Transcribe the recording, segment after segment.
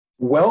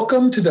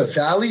Welcome to the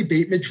Valley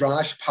Beit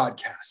Midrash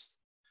podcast,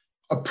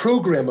 a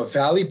program of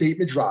Valley Beit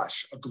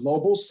Midrash, a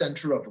global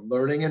center of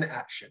learning and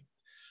action.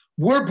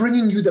 We're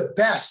bringing you the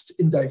best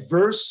in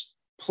diverse,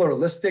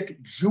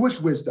 pluralistic Jewish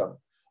wisdom,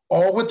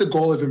 all with the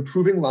goal of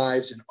improving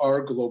lives in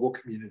our global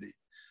community.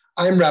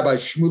 I'm Rabbi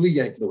Shmuley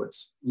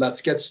Yanklowitz.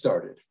 Let's get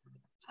started.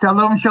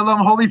 Shalom,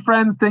 shalom, holy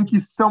friends. Thank you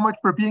so much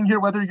for being here,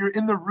 whether you're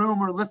in the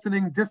room or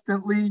listening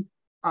distantly.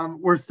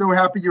 We're so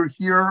happy you're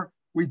here.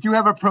 We do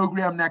have a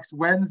program next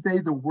Wednesday,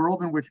 The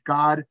World in Which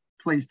God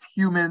Placed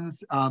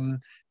Humans.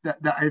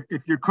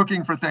 If you're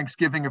cooking for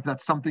Thanksgiving, if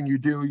that's something you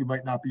do, you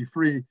might not be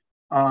free.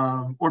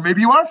 Or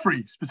maybe you are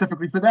free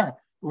specifically for that.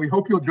 We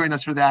hope you'll join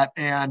us for that.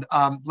 And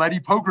Letty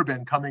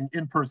Pogrobin coming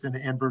in person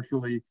and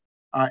virtually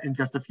in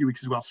just a few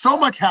weeks as well. So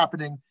much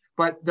happening,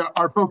 but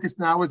our focus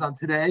now is on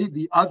today,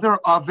 the other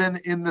oven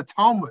in the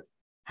Talmud.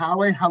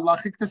 How a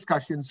halachic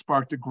discussion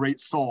sparked a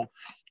great soul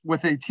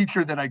with a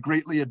teacher that I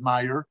greatly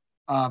admire.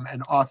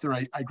 An author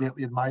I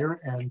greatly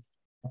admire and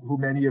who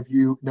many of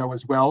you know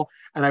as well.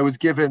 And I was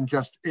given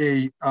just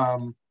a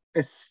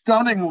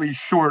stunningly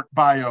short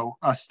bio,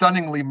 a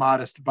stunningly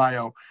modest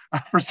bio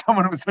for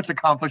someone with such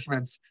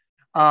accomplishments.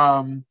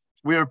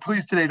 We are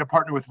pleased today to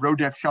partner with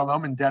Rodef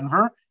Shalom in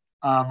Denver,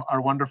 our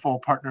wonderful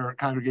partner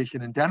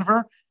congregation in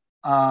Denver.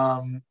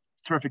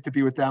 Terrific to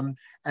be with them.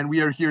 And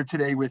we are here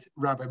today with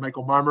Rabbi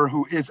Michael Marmer,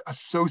 who is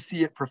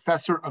Associate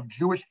Professor of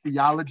Jewish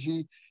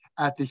Theology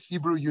at the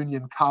Hebrew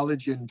Union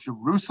College in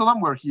Jerusalem,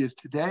 where he is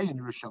today in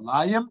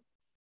Yerushalayim.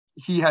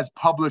 He has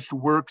published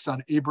works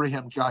on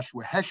Abraham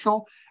Joshua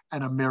Heschel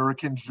and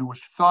American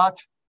Jewish thought,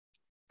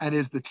 and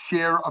is the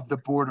chair of the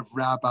Board of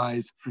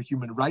Rabbis for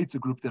Human Rights, a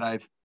group that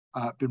I've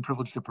been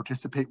privileged to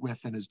participate with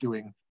and is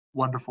doing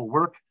wonderful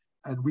work.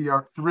 And we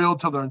are thrilled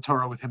to learn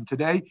Torah with him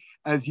today.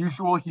 As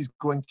usual, he's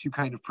going to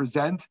kind of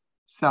present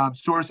some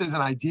sources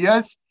and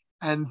ideas,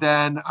 and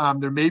then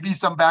there may be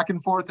some back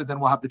and forth, and then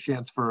we'll have the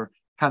chance for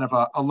kind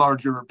of a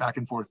larger back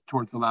and forth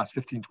towards the last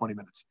 15, 20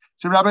 minutes.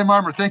 So Rabbi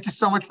Marmer, thank you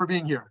so much for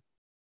being here.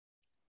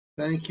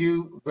 Thank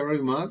you very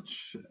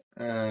much.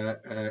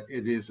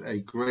 It is a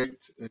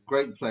great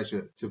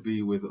pleasure to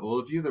be with all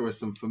of you. There are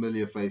some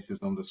familiar faces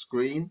on the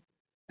screen,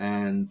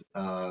 and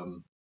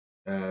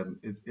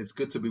it's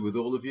good to be with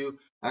all of you.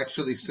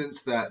 Actually,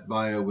 since that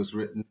bio was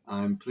written,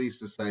 I'm pleased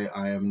to say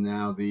I am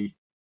now the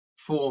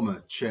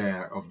former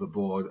chair of the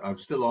board. I'm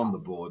still on the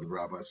board of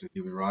Rabbis for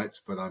Human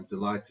Rights, but I'm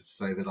delighted to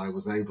say that I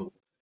was able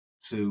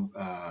to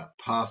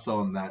pass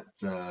on that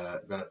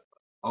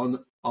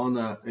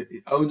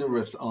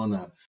onerous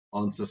honor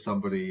onto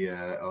somebody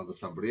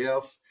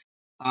else.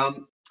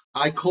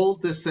 I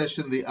called this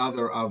session the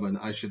other oven.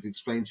 I should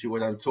explain to you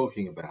what I'm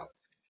talking about.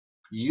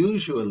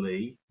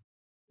 Usually,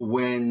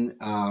 when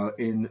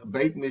in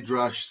Beit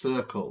Midrash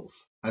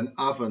circles an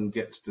oven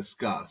gets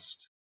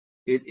discussed,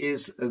 it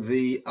is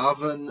the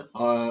oven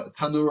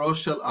Tanuro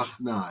Shel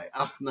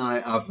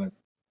Achnai oven,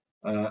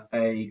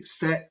 a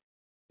set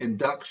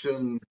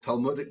induction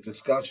Talmudic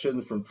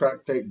discussion from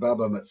Tractate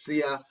Baba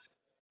Metzia,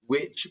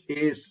 which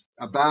is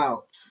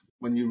about,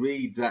 when you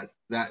read that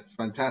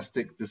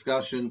fantastic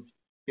discussion,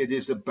 it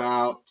is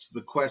about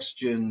the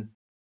question,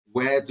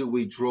 where do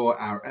we draw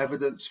our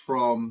evidence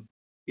from?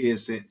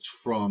 Is it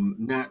from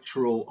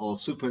natural or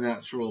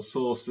supernatural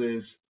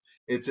sources?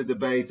 It's a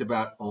debate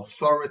about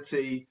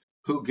authority,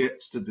 who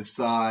gets to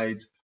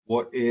decide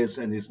what is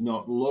and is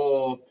not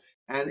law.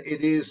 And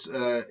it is,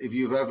 if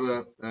you've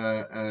ever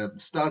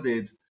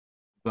studied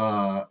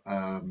the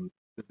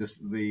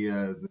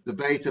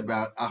debate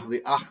about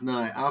the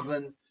Achnai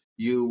oven,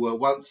 you were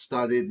once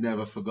studied,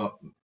 never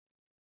forgotten.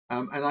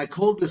 And I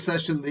called the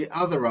session the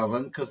other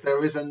oven because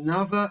there is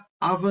another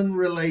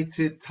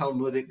oven-related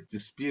Talmudic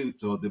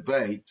dispute or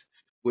debate,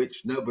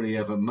 which nobody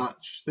ever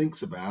much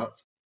thinks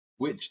about,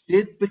 which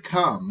did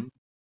become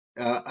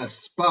a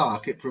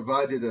spark. It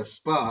provided a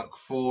spark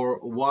for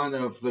one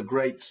of the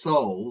great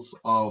souls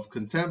of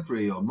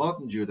contemporary or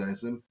modern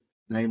Judaism,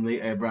 namely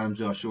Abraham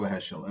Joshua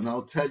Heschel. And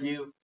I'll tell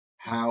you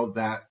how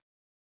that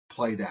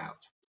played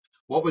out.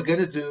 What we're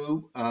going to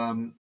do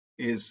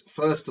is,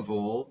 first of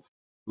all,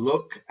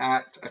 look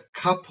at a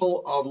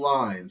couple of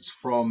lines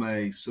from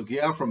a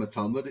sugya, from a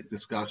Talmudic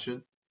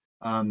discussion,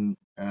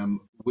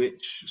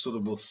 which sort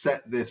of will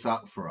set this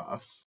up for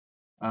us.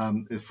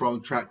 Is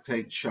from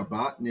Tractate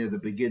Shabbat, near the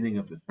beginning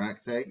of the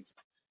tractate.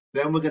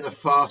 Then we're going to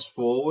fast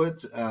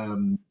forward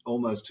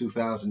almost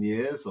 2,000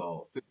 years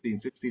or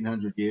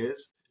 1,600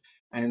 years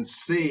and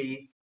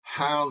see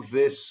how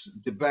this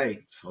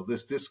debate or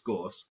this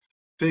discourse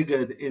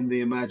figured in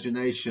the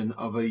imagination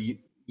of a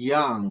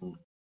young,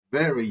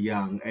 very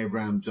young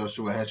Abraham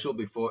Joshua Heschel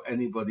before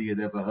anybody had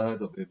ever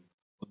heard of him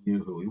or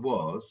knew who he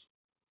was.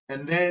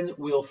 And then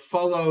we'll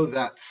follow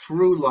that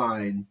through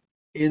line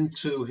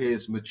into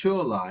his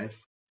mature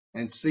life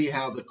and see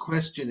how the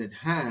question at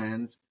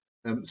hand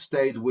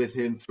stayed with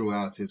him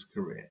throughout his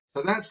career.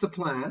 So that's the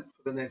plan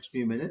for the next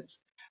few minutes,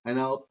 and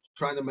I'll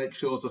try to make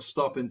sure to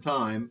stop in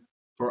time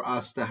for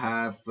us to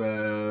have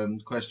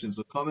questions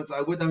or comments.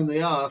 I would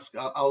only ask,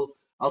 I'll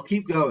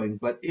keep going,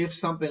 but if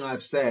something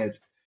I've said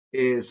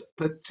is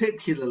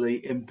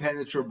particularly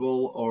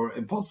impenetrable or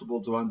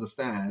impossible to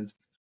understand,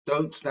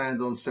 don't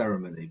stand on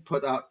ceremony.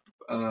 Put up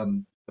a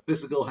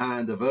physical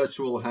hand, a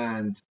virtual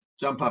hand,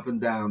 jump up and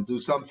down,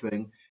 do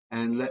something,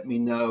 and let me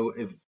know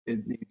if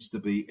it needs to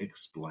be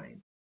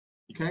explained.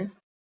 Okay?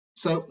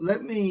 So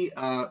let me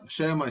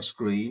share my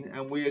screen,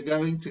 and we are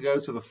going to go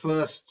to the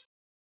first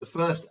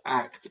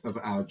act of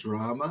our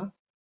drama.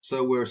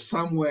 So we're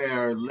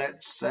somewhere,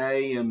 let's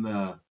say, in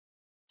the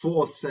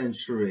 4th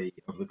century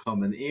of the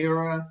Common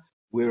Era.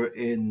 We're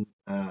in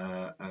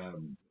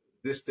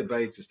this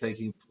debate is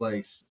taking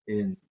place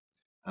in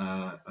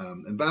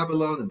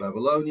Babylon, in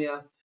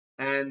Babylonia,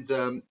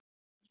 and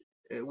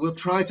we'll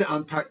try to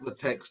unpack the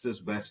text as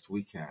best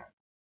we can.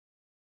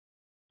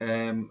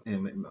 I'll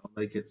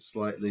make it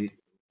slightly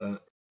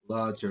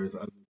larger if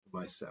only for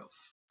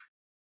myself.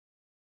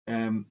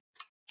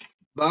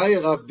 By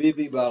Rav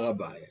Bibi Bar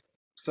Abaye.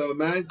 So a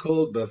man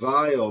called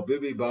Bavai or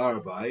Bibi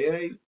Bar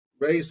Abaye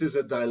raises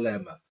a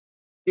dilemma.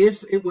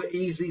 If it were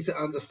easy to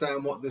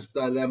understand what this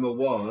dilemma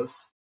was,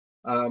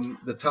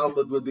 the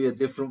Talmud would be a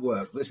different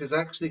work. This is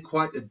actually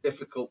quite a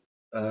difficult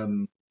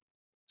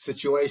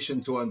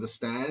situation to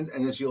understand,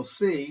 and as you'll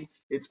see,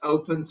 it's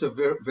open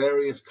to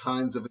various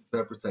kinds of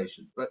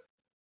interpretation. But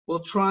we'll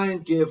try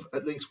and give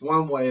at least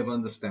one way of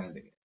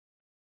understanding it.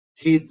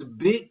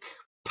 Hidbik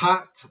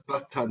pat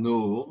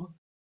batanur,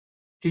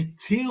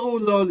 hitiru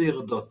lo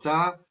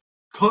lirdota,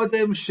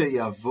 kodem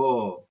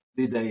sheyavo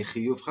lidei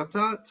chiyuv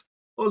chatat,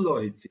 or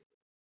lo hitiru.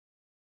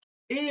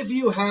 If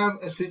you have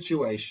a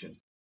situation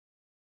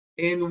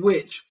in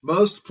which,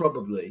 most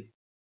probably,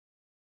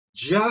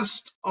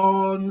 just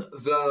on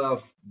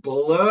the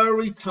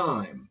blurry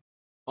time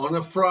on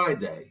a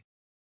Friday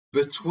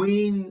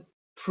between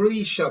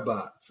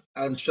pre-Shabbat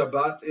and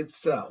Shabbat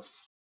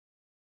itself,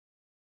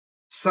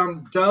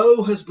 some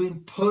dough has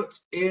been put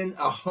in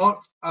a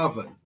hot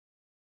oven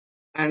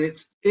and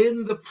it's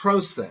in the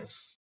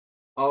process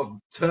of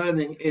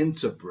turning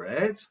into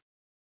bread,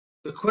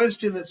 the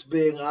question that's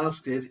being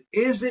asked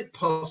is it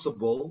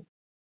possible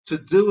to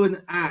do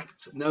an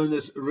act known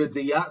as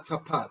Ridiyat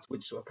Hapat,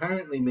 which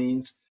apparently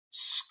means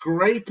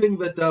scraping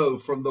the dough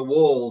from the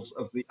walls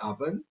of the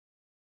oven,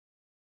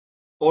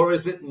 or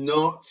is it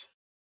not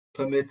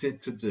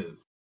permitted to do?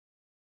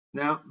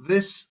 Now,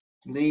 this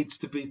needs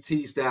to be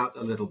teased out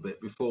a little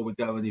bit before we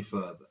go any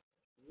further.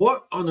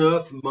 What on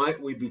earth might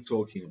we be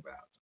talking about?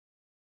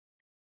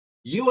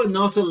 You are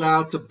not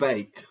allowed to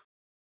bake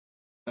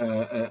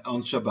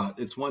on Shabbat.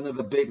 It's one of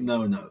the big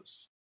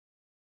no-nos.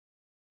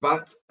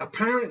 But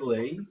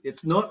apparently,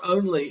 it's not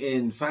only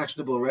in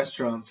fashionable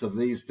restaurants of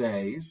these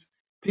days.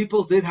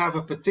 People did have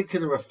a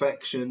particular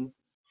affection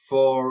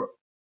for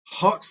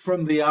hot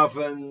from the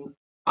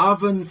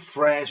oven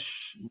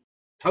fresh,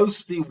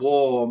 toasty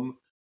warm,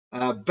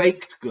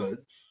 baked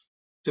goods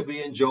to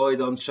be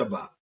enjoyed on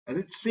Shabbat. And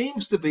it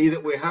seems to be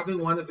that we're having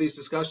one of these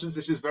discussions.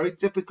 This is very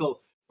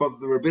typical of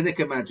the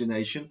rabbinic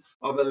imagination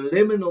of a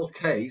liminal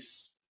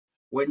case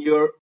when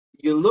you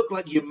look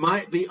like you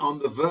might be on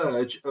the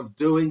verge of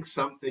doing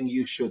something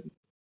you shouldn't.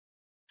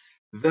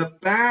 The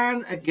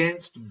ban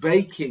against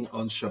baking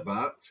on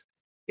Shabbat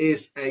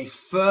is a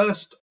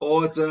first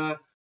order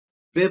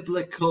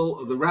biblical,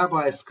 or the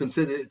rabbis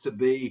consider it to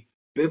be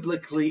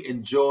biblically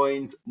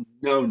enjoined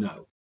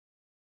no-no.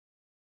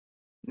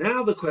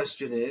 Now the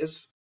question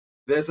is,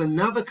 there's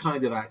another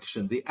kind of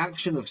action, the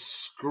action of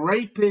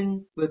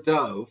scraping the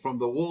dough from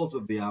the walls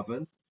of the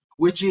oven,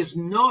 which is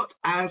not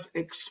as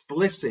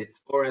explicit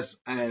or as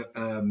a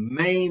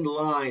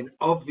mainline,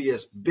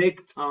 obvious,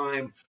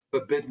 big-time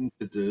forbidden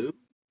to do,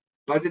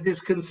 but it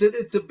is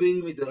considered to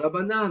be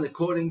midrabanan,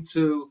 according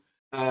to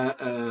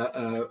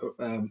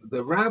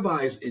the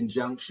rabbi's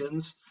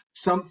injunctions,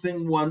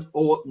 something one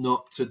ought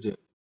not to do.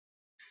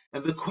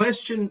 And the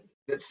question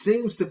that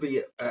seems to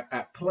be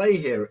at play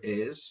here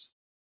is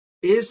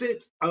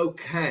it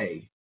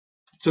okay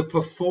to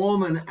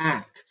perform an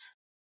act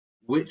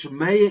which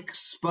may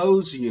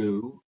expose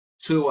you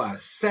to a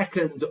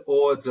second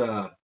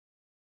order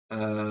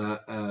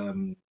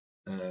thing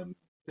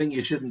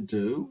you shouldn't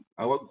do?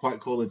 I won't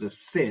quite call it a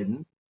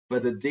sin,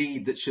 but a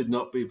deed that should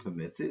not be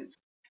permitted.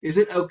 Is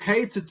it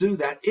okay to do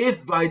that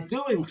if by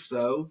doing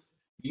so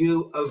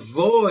you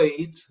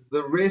avoid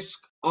the risk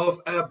of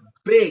a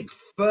big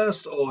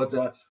first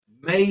order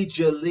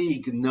major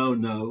league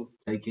no-no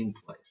taking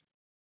place?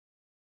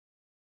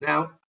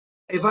 Now,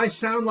 if I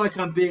sound like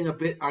I'm being a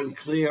bit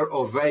unclear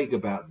or vague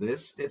about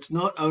this, it's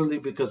not only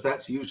because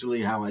that's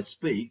usually how I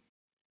speak,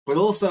 but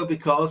also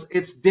because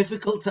it's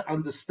difficult to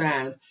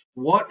understand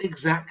what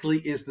exactly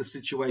is the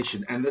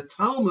situation. And the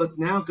Talmud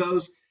now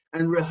goes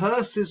and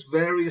rehearses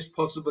various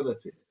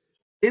possibilities.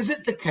 Is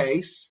it the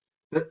case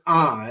that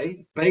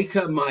I,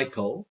 Baker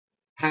Michael,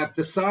 have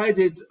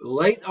decided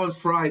late on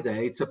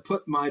Friday to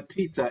put my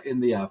pita in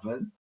the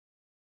oven,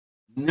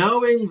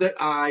 knowing that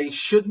I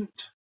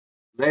shouldn't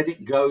let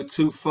it go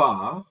too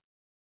far,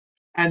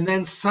 and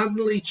then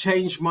suddenly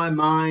change my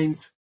mind,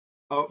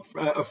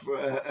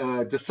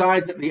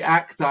 decide that the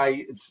act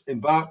I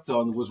embarked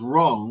on was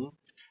wrong,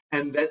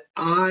 and that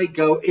I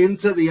go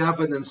into the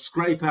oven and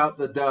scrape out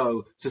the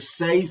dough to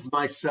save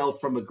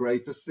myself from a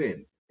greater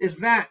sin? Is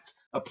that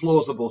a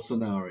plausible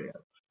scenario?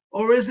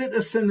 Or is it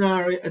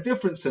a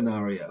different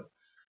scenario?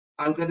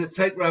 I'm going to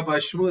take Rabbi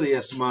Shmuley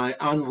as my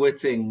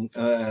unwitting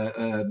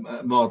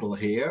model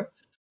here.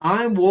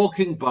 I'm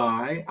walking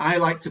by. I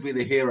like to be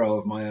the hero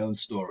of my own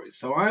stories.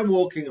 So I'm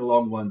walking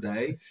along one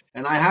day,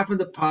 and I happen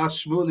to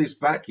pass Shmuley's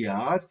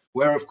backyard,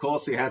 where, of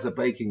course, he has a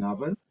baking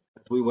oven,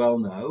 as we well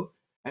know.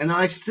 And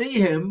I see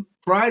him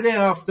Friday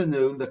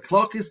afternoon. The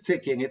clock is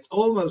ticking. It's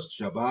almost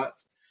Shabbat.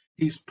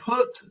 He's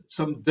put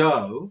some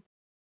dough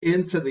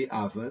into the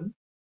oven.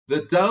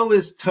 The dough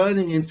is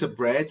turning into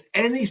bread.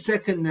 Any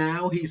second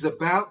now, he's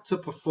about to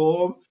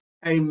perform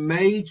a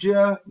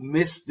major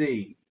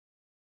misdeed.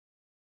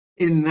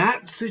 In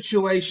that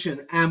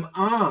situation, am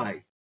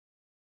I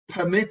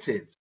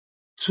permitted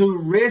to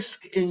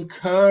risk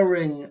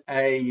incurring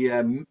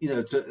affecting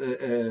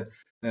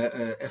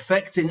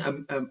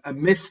a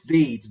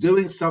misdeed,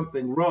 doing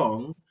something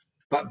wrong,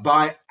 but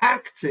by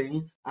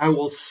acting, I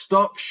will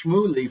stop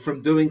Shmuley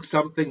from doing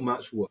something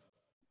much worse?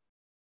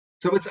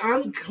 So it's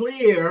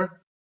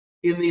unclear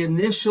in the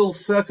initial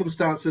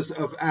circumstances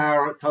of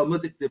our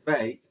Talmudic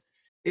debate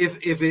if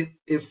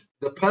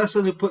the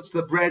person who puts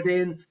the bread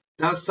in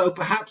does so.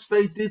 Perhaps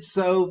they did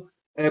so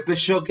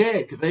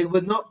b'shogeg. They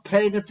were not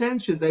paying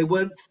attention. They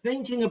weren't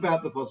thinking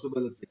about the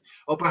possibility.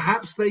 Or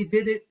perhaps they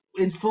did it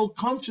in full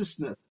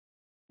consciousness.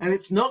 And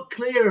it's not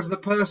clear if the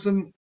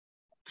person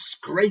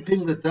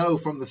scraping the dough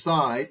from the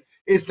side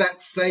is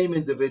that same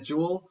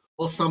individual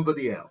or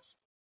somebody else.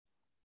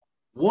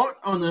 What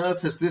on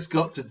earth has this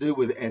got to do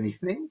with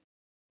anything?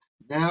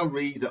 Now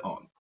read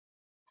on.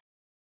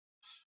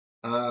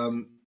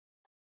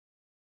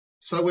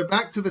 So we're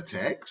back to the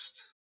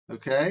text,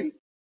 okay?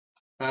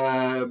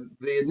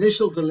 The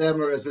initial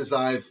dilemma is as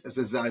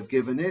I've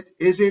given it.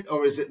 Is it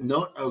or is it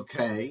not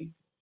okay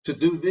to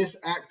do this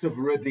act of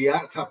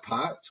Rediat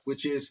Hapat,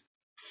 which is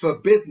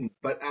forbidden,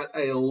 but at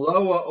a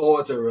lower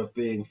order of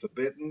being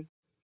forbidden,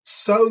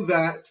 so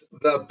that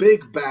the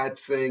big bad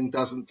thing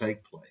doesn't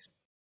take place?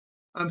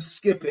 I'm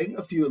skipping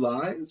a few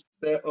lines.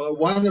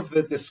 One of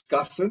the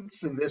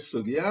discussants in this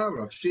sugya,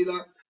 Rav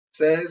Shila,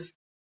 says,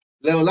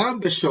 Leolam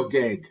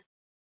b'shogeg.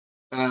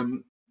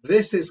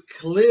 This is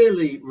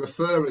clearly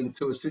referring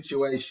to a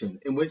situation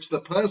in which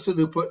the person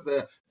who put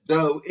the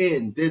dough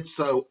in did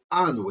so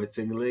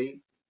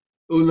unwittingly.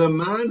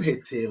 Ulaman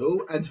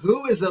hitiru, and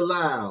who is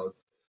allowed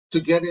to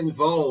get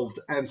involved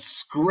and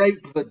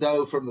scrape the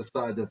dough from the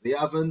side of the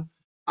oven?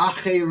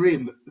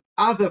 Acherim,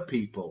 other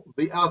people,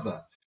 the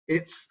other.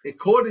 It's,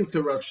 according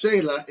to Rav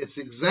Shela, it's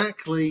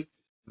exactly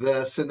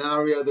the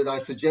scenario that I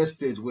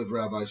suggested with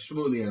Rabbi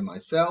Shmuley and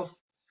myself.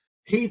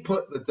 He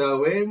put the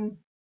dough in.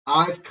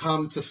 I've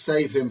come to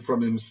save him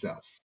from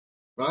himself.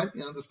 Right?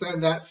 You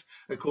understand? That's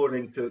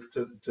according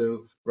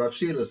to Rav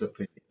Shela's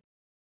opinion.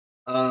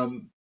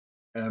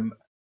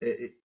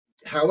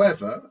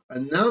 However,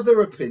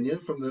 another opinion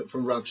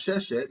from Rav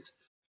Sheshet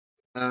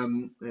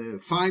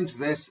finds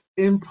this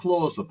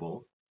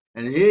implausible.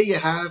 And here you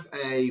have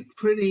a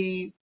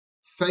pretty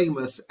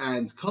famous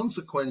and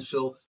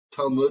consequential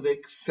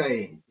Talmudic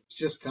saying. It's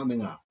just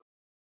coming up.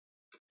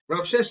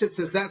 Rav Sheshet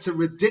says that's a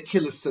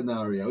ridiculous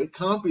scenario. It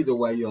can't be the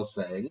way you're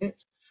saying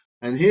it.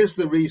 And here's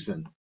the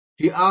reason.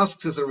 He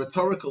asks as a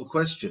rhetorical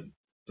question,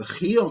 is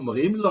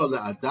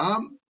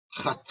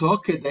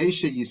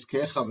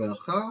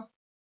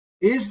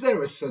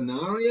there a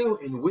scenario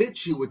in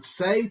which you would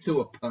say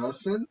to a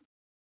person,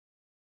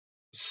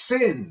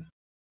 sin,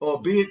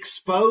 or be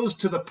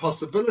exposed to the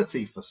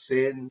possibility for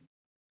sin,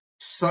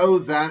 so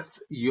that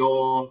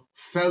your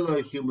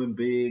fellow human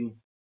being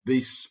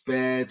be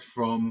spared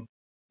from,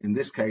 in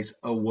this case,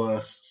 a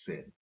worse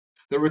sin?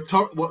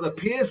 What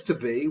appears to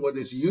be, what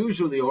is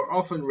usually or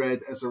often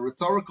read as a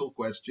rhetorical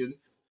question,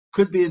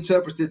 could be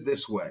interpreted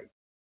this way.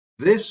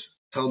 This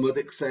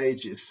Talmudic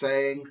sage is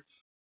saying,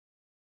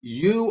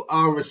 you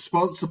are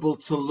responsible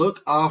to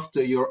look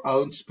after your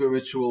own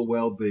spiritual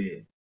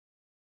well-being,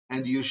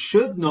 and you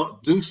should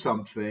not do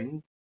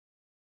something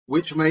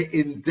which may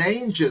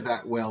endanger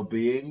that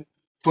well-being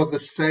for the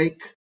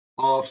sake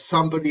of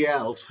somebody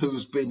else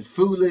who's been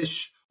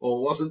foolish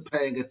or wasn't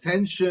paying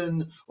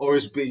attention or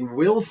has been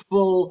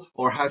willful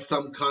or has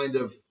some kind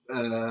of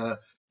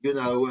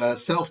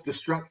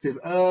self-destructive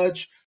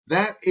urge.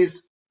 That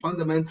is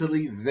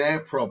fundamentally their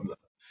problem.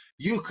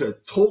 You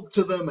could talk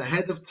to them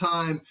ahead of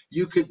time.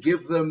 You could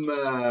give them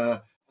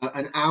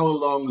an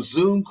hour-long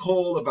Zoom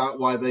call about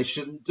why they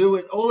shouldn't do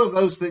it. All of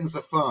those things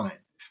are fine.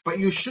 But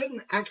you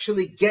shouldn't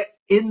actually get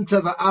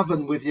into the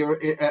oven with your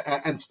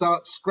and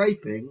start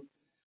scraping.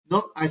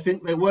 I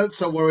think they weren't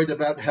so worried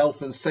about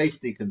health and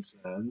safety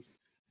concerns.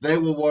 They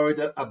were worried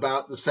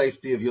about the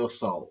safety of your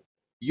soul.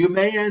 You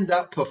may end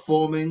up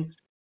performing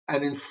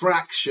an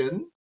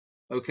infraction,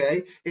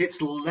 okay?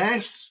 It's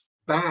less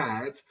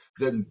bad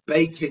than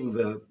baking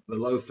the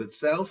loaf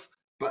itself,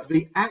 but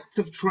the act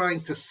of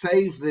trying to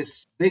save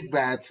this big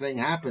bad thing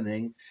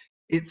happening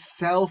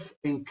itself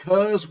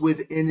incurs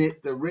within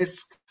it the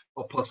risk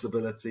or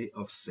possibility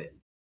of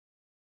sin.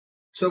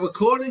 So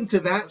according to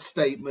that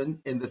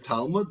statement in the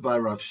Talmud by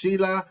Rav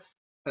Sheshet,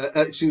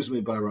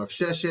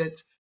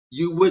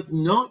 you would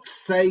not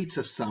say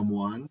to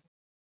someone,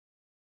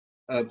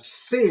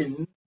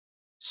 sin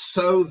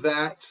so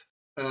that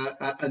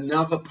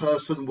another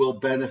person will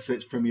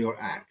benefit from your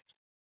act.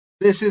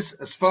 This is,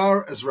 as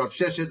far as Rav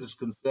Sheshet is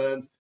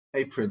concerned,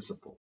 a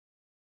principle.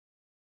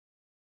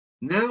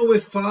 Now we're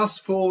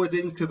fast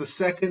forwarding to the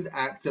second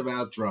act of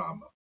our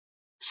drama.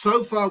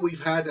 So far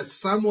we've had a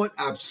somewhat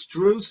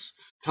abstruse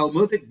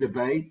Talmudic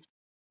debate,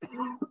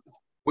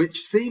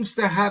 which seems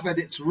to have at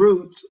its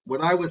root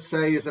what I would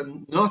say is a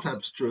not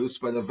abstruse,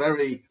 but a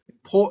very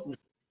important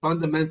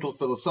fundamental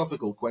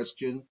philosophical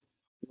question.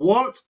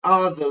 What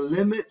are the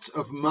limits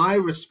of my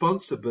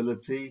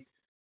responsibility?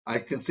 I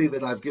can see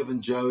that I've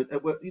given Joan.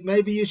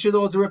 Maybe you should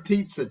order a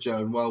pizza,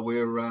 Joan, while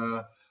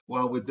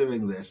we're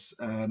doing this.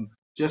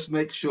 Just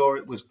make sure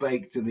it was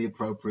baked in the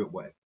appropriate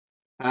way.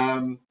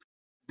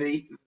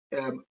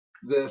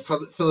 The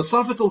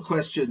philosophical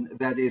question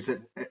that is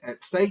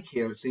at stake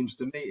here, it seems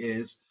to me,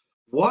 is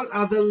what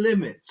are the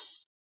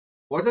limits?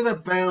 What are the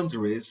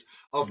boundaries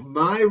of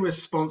my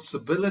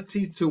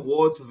responsibility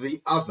towards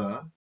the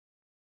other,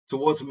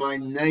 towards my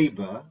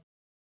neighbor,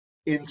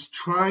 in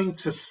trying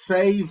to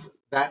save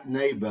that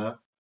neighbor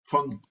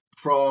from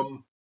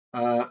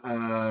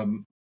a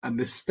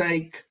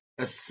mistake,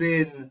 a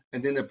sin,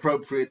 an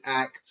inappropriate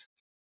act?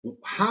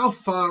 How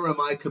far am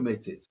I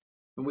committed?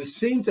 And we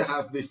seem to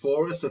have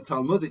before us a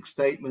Talmudic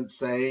statement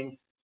saying,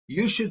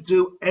 you should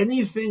do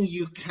anything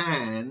you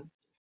can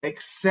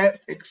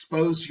except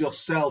expose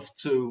yourself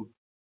to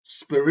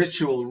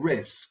spiritual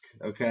risk,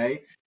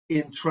 okay,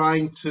 in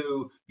trying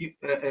to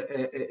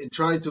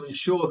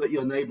ensure that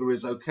your neighbor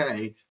is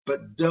okay,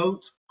 but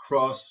don't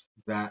cross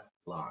that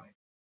line.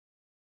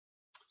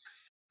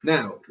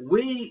 Now,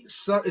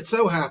 it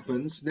so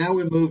happens, now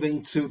we're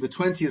moving to the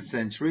 20th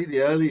century,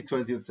 the early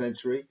 20th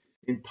century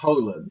in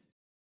Poland.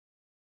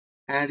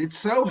 And it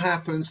so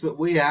happens that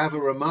we have a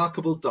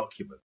remarkable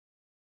document.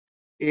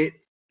 It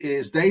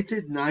is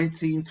dated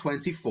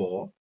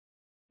 1924,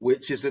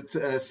 which is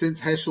since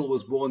Heschel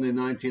was born in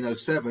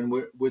 1907,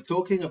 we're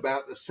talking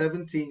about the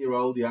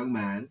 17-year-old young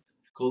man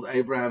called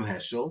Abraham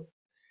Heschel.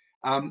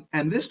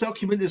 And this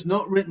document is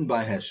not written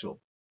by Heschel.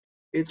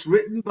 It's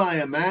written by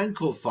a man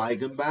called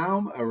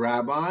Feigenbaum, a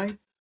rabbi,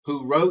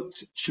 who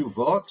wrote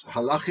Tshuvot,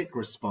 halachic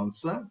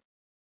responsa,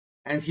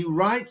 and he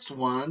writes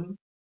one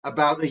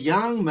about a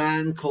young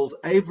man called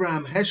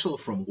Abraham Heschel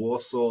from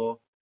Warsaw,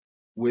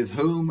 with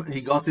whom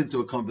he got into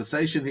a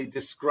conversation. He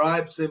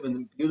describes him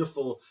in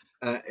beautiful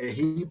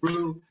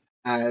Hebrew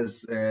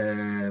as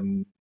Gedol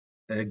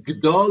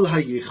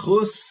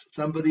HaYichus,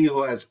 somebody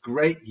who has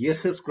great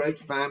yichus, great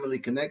family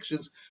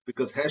connections,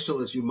 because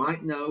Heschel, as you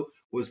might know,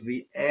 was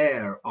the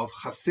heir of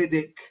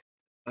Hasidic,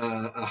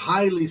 a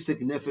highly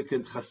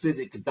significant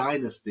Hasidic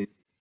dynasty,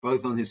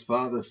 both on his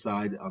father's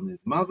side and on his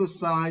mother's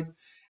side.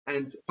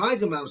 And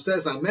Feigenbaum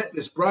says, I met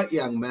this bright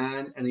young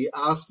man and he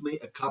asked me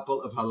a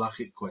couple of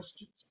halachic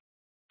questions.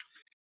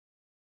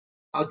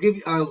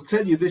 I'll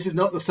tell you, this is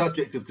not the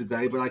subject of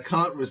today, but I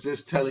can't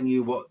resist telling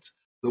you what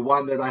the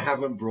one that I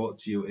haven't brought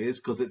to you is,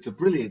 because it's a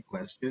brilliant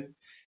question.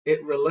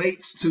 It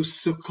relates to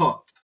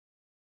Sukkot.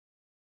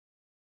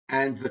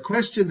 And the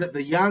question that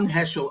the young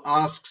Heschel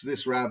asks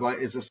this rabbi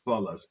is as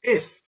follows.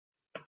 If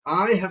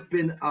I have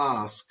been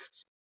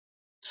asked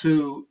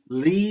to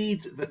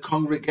lead the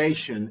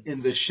congregation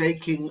in the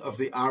shaking of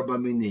the Arba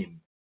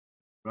Minim,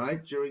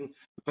 right? During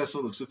the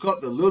festival of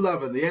Sukkot, the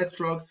lulav and the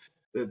etrog,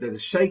 that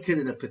is shaken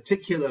in a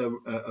particular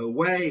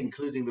way,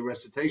 including the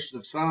recitation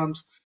of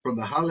psalms from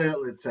the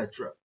Hallel,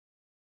 etc.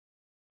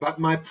 But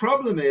my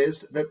problem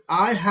is that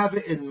I have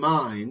it in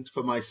mind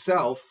for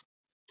myself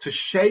to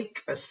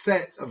shake a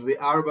set of the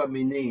Arba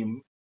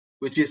Minim,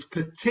 which is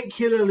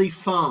particularly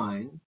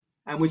fine,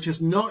 and which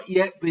has not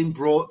yet been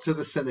brought to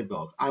the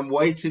synagogue. I'm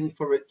waiting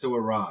for it to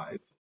arrive.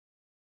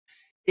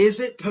 Is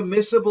it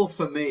permissible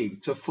for me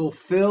to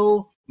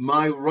fulfill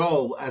my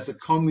role as a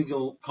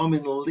communal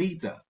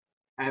leader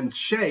and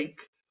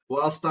shake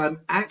whilst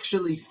I'm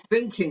actually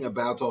thinking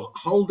about or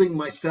holding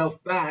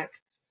myself back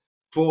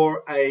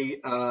for a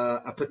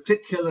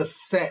particular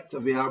set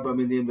of the Arba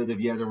Minim that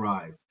have yet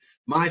arrived?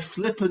 My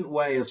flippant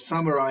way of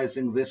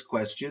summarizing this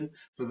question,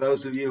 for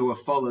those of you who are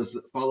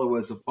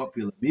followers of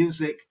popular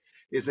music,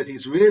 is that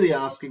he's really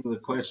asking the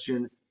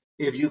question,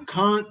 if you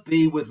can't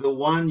be with the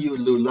one you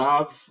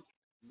love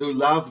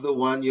the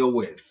one you're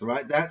with,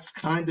 right? That's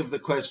kind of the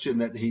question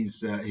that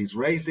he's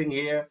raising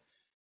here.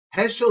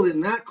 Heschel,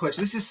 in that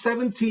question, this is a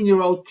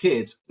 17-year-old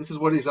kid. This is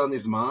what is on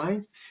his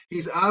mind.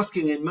 He's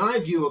asking, in my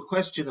view, a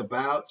question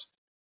about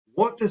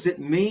what does it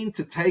mean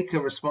to take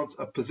a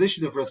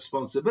position of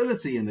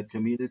responsibility in the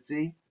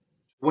community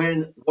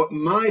when what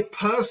my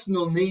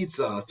personal needs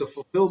are to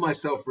fulfill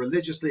myself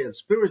religiously and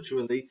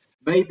spiritually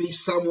may be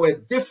somewhere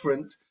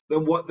different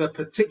than what the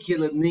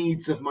particular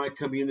needs of my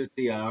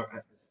community are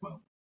at this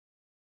moment.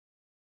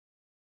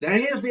 Now,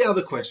 here's the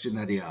other question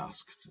that he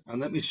asked,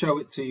 and let me show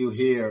it to you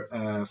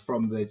here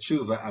from the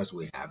tshuva as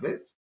we have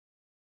it.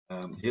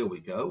 Here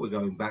we go. We're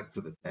going back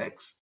to the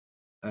text.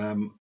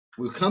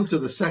 We've come to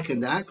the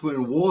second act. We're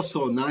in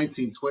Warsaw,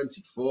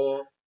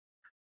 1924,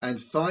 and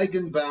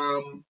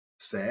Feigenbaum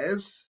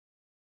says,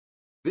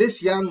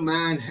 this young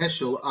man,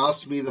 Heschel,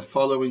 asked me the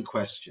following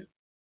question.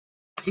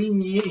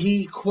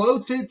 He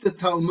quoted the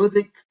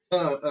Talmudic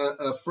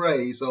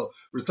phrase or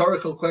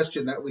rhetorical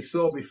question that we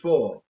saw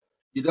before.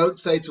 You don't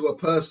say to a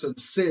person,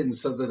 sin,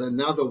 so that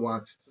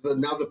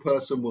another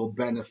person will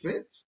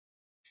benefit.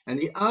 And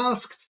he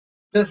asked,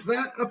 does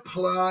that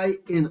apply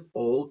in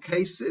all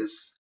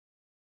cases?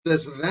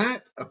 Does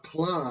that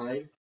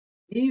apply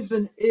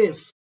even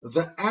if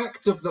the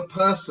act of the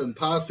person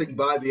passing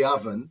by the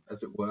oven,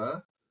 as it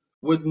were,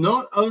 would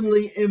not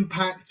only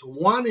impact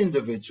one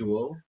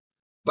individual,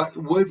 but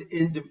would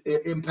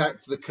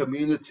impact the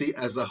community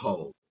as a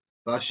whole?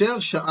 ואשר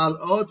שאל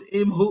עוד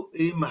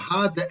אם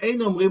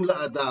הדאין אומרים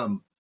לאדם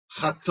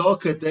חטא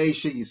כדי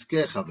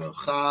שיזכה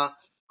חברך,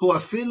 הוא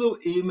אפילו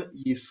אם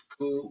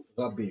יזכו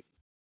רבים.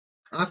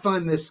 I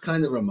find this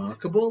kind of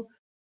remarkable.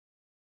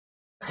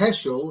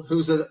 Heschel,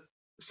 who's a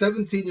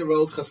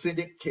 17-year-old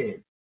Hasidic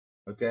kid,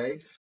 okay,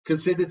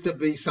 considered to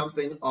be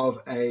something of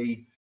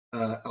an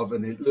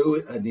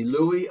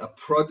Ilui, a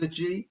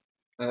prodigy,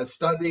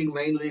 studying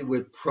mainly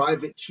with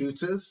private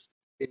tutors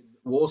in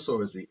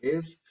Warsaw as he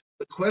is.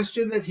 The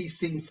question that he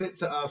seen fit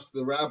to ask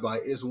the rabbi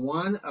is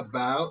one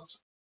about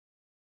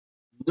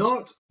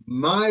not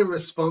my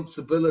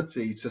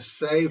responsibility to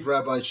save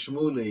Rabbi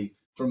Shmuley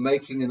from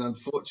making an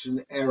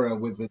unfortunate error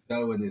with the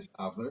dough in his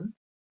oven,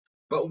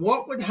 but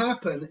what would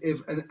happen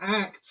if an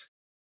act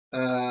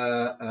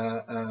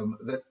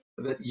that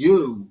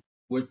you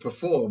would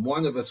perform,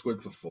 one of us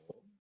would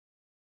perform,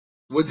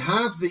 would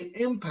have the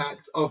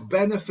impact of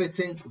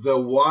benefiting the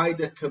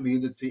wider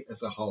community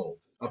as a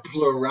whole, a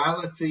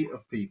plurality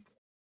of people?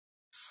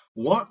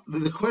 What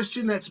the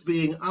question that's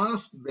being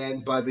asked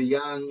then by the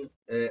young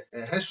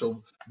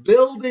Heschel,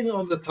 building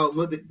on the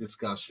Talmudic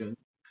discussion,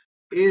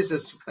 is,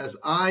 as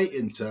I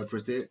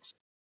interpret it,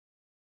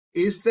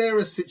 is there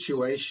a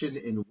situation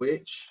in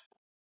which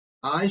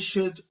I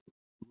should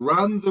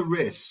run the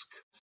risk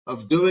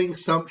of doing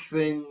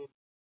something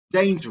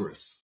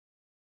dangerous,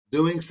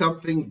 doing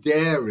something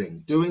daring,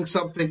 doing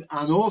something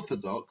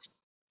unorthodox,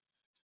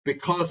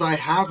 because I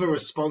have a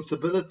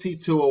responsibility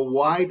to a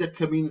wider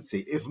community?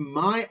 If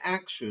my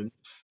action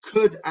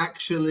could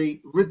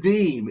actually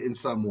redeem in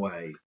some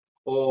way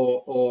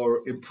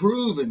or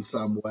improve in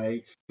some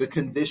way the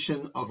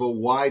condition of a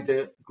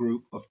wider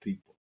group of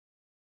people.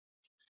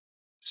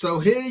 So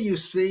here you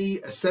see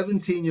a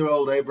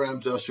 17-year-old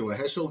Abraham Joshua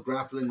Heschel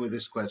grappling with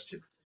this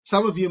question.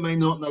 Some of you may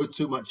not know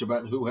too much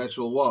about who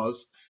Heschel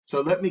was,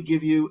 so let me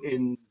give you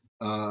in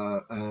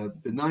the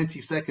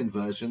 90-second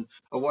version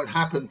of what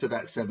happened to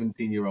that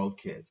 17-year-old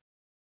kid.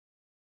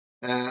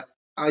 A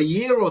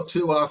year or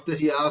two after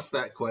he asked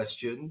that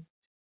question,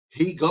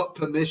 he got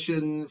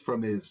permission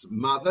from his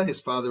mother. His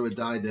father had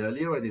died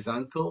earlier, and his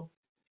uncle,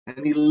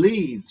 and he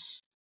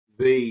leaves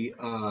the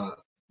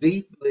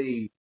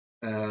deeply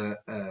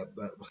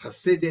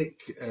Hasidic,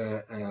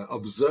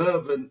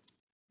 observant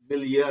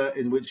milieu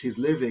in which he's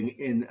living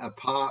in a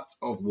part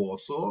of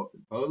Warsaw,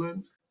 in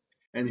Poland,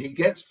 and he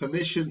gets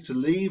permission to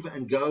leave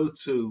and go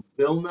to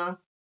Vilnius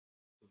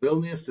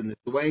in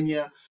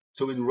Lithuania,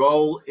 to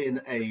enroll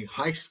in a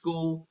high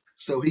school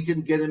so he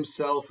can get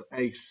himself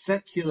a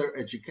secular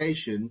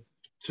education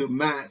to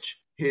match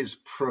his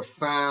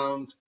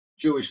profound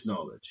Jewish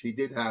knowledge. He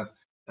did have,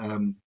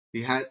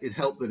 it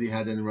helped that he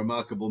had a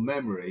remarkable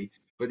memory,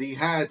 but he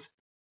had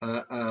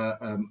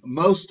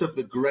most of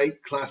the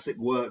great classic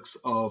works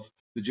of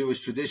the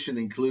Jewish tradition,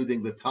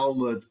 including the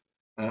Talmud,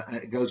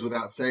 it goes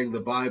without saying, the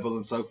Bible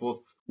and so forth,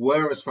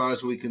 were, as far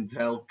as we can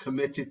tell,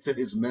 committed to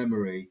his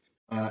memory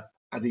at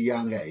a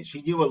young age.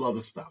 He knew a lot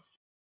of stuff,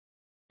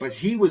 but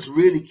he was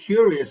really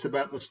curious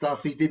about the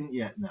stuff he didn't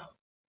yet know.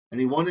 And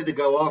he wanted to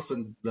go off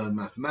and learn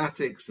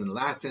mathematics and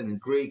Latin and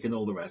Greek and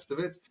all the rest of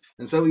it.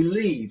 And so he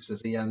leaves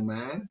as a young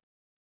man.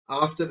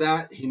 After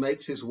that, he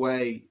makes his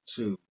way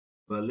to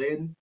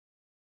Berlin,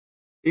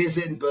 is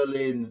in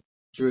Berlin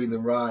during the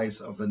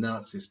rise of the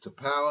Nazis to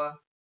power,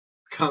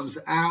 comes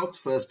out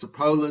first to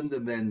Poland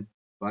and then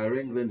via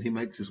England. He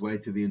makes his way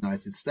to the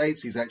United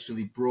States. He's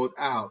actually brought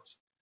out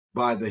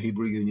by the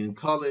Hebrew Union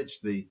College,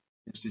 the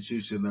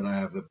institution that I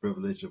have the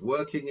privilege of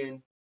working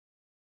in.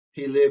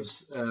 He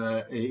lives,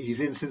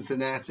 he's in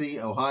Cincinnati,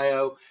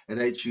 Ohio, at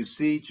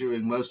HUC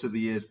during most of the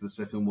years of the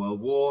Second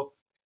World War.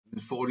 In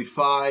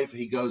 1945,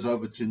 he goes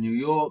over to New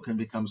York and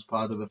becomes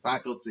part of the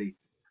faculty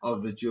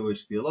of the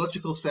Jewish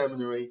Theological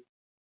Seminary,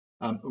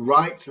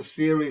 writes a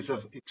series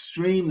of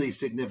extremely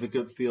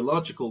significant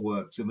theological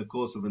works in the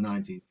course of the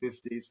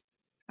 1950s.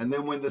 And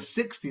then when the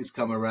 60s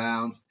come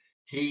around,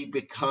 he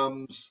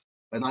becomes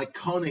an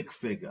iconic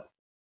figure,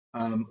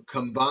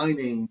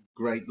 combining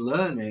great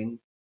learning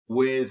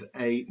with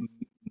a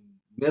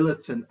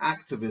militant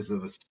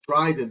activism, a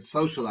strident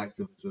social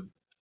activism,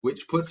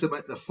 which puts him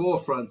at the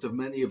forefront of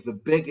many of the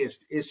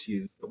biggest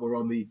issues that were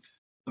on the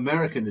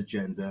American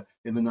agenda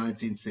in the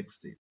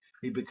 1960s.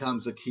 He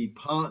becomes a key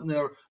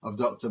partner of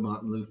Dr.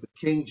 Martin Luther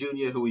King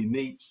Jr., who he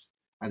meets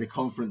at a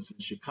conference in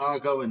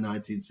Chicago in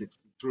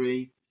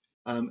 1963.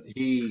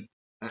 He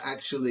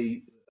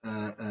actually,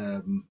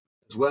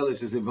 as well as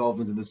his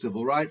involvement in the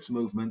civil rights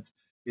movement,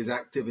 is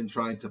active in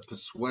trying to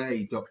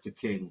persuade Dr.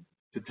 King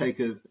to take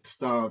a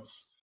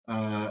stance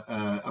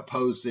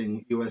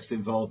opposing U.S.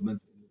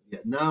 involvement in the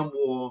Vietnam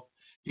War.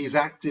 He's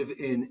active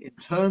in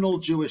internal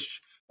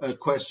Jewish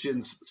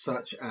questions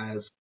such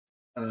as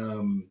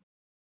the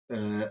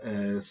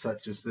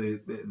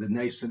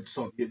nascent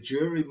Soviet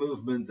Jewry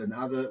movement and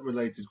other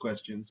related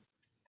questions.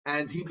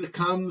 And he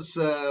becomes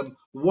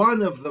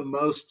one of the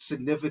most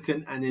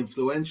significant and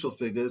influential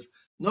figures,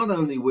 not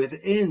only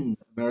within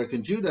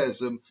American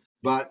Judaism,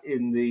 but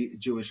in the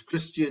Jewish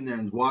Christian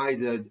and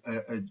wider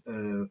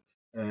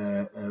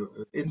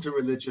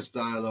interreligious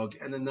dialogue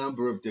and a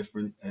number of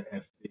different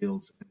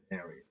fields and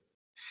areas.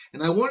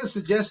 And I want to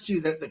suggest to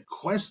you that the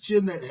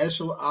question that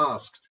Heschel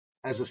asked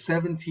as a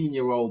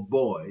 17-year-old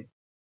boy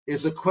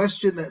is a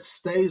question that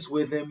stays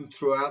with him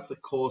throughout the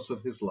course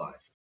of his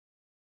life.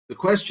 The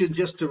question,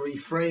 just to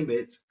reframe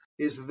it,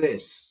 is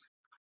this: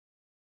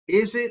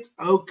 is it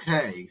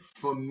okay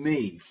for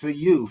me, for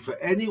you, for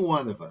any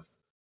one of us,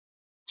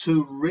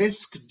 to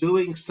risk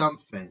doing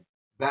something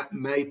that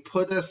may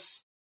put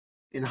us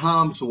in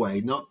harm's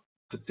way, not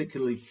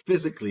particularly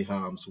physically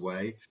harm's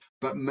way,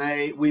 but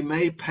we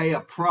may pay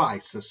a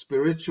price, a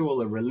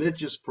spiritual, a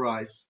religious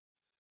price,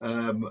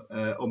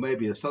 or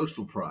maybe a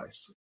social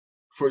price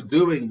for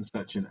doing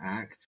such an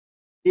act,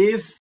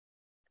 if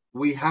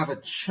we have a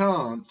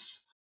chance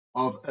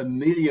of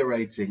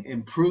ameliorating,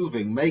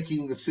 improving,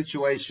 making the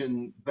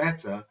situation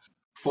better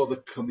for the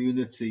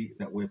community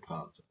that we're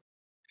part of?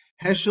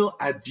 Heschel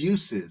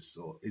adduces,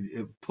 or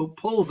it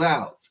pulls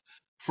out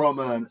from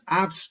an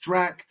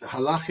abstract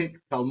halachic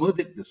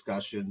Talmudic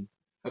discussion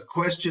a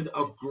question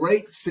of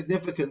great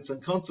significance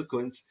and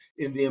consequence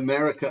in the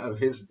America of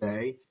his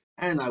day,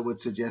 and I would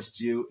suggest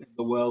to you in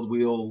the world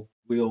we all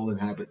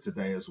inhabit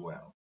today as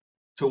well.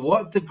 To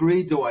what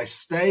degree do I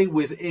stay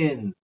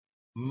within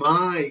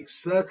my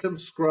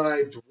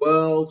circumscribed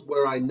world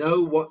where I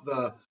know what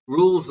the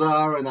rules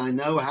are and I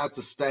know how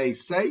to stay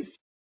safe?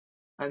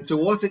 And to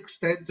what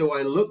extent do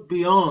I look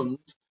beyond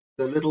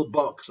the little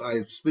box?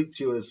 I speak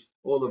to you as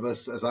all of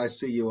us, as I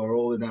see you, are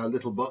all in our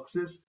little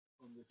boxes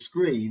on the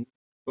screen.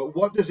 But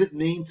what does it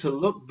mean to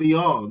look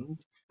beyond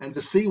and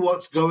to see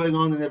what's going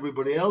on in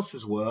everybody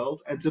else's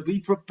world and to be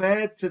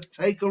prepared to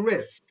take a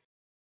risk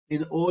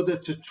in order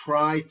to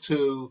try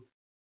to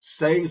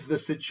save the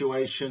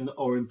situation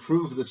or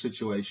improve the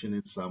situation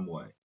in some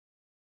way?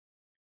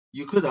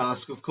 You could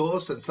ask, of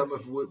course, and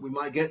we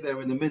might get there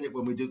in a minute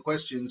when we do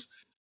questions.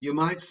 You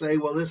might say,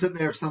 well, isn't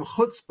there some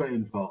chutzpah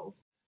involved?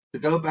 To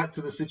go back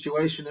to the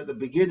situation at the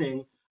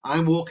beginning,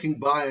 I'm walking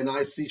by and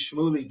I see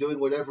Shmuley doing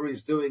whatever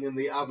he's doing in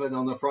the oven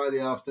on a Friday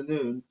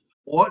afternoon.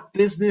 What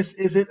business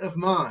is it of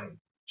mine?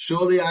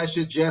 Surely I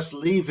should just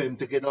leave him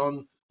to get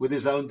on with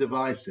his own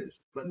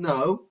devices. But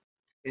no,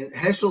 in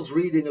Heschel's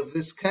reading of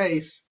this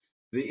case,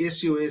 the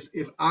issue is,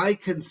 if I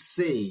can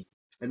see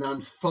an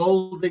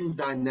unfolding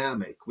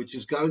dynamic which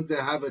is going to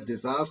have a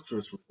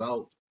disastrous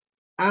result,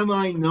 am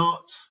I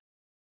not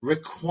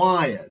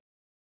required?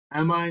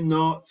 Am I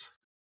not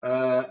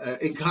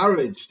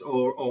encouraged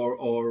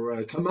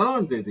or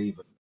commanded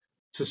even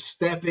to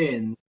step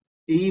in,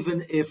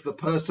 even if the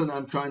person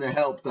I'm trying to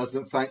help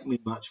doesn't thank me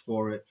much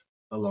for it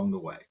along the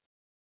way?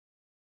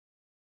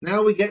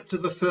 Now we get to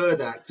the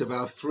third act of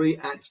our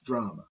three-act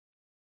drama.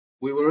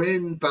 We were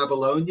in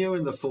Babylonia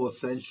in the 4th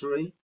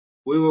century.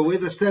 We were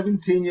with a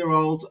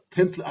 17-year-old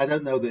Pimpli. I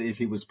don't know that if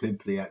he was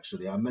Pimpli,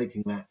 actually. I'm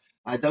making that.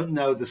 I don't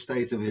know the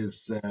state of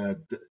his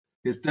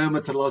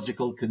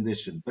dermatological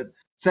condition, but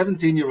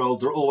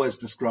 17-year-olds are always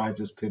described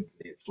as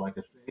Pimpli. It's like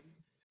a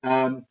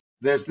thing.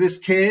 There's this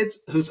kid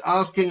who's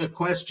asking a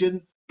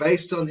question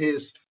based on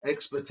his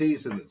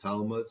expertise in the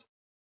Talmud.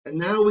 And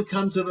now we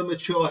come to the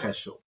mature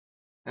Heschel,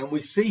 and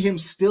we see him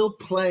still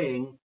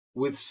playing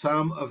with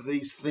some of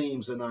these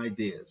themes and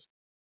ideas.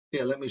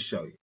 Here, let me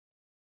show you.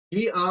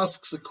 He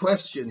asks a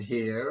question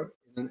here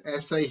in an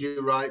essay he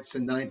writes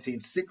in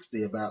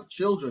 1960 about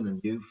children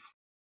and youth.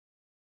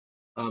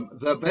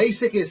 The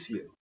basic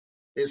issue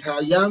is how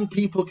young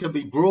people can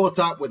be brought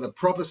up with a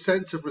proper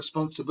sense of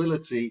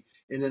responsibility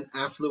in an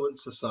affluent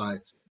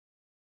society.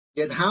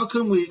 Yet how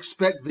can we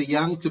expect the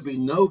young to be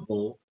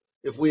noble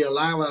if we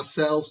allow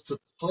ourselves to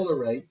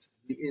tolerate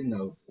the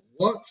ignoble?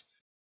 What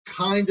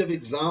kind of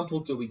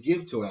example do we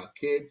give to our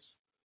kids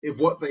if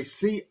what they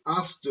see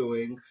us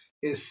doing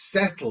is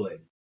settling,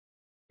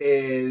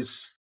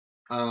 is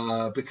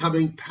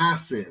becoming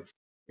passive,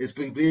 is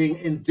being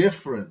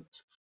indifferent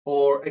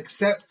or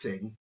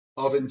accepting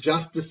of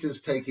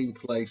injustices taking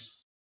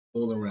place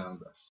all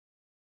around us?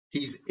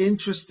 He's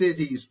interested,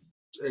 he's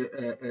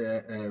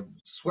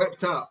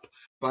swept up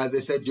by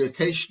this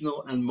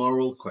educational and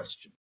moral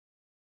question.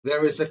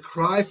 There is a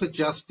cry for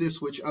justice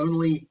which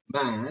only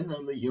man,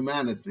 only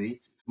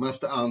humanity,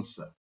 must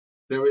answer.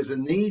 There is a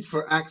need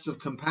for acts of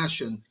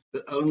compassion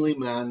that only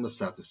man must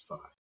satisfy.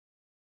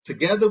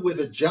 Together with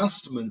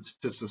adjustment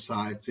to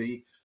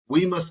society,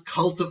 we must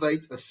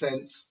cultivate a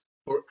sense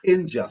for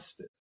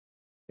injustice,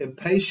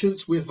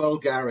 impatience with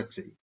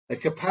vulgarity, a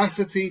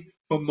capacity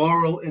for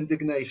moral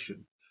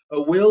indignation,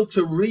 a will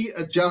to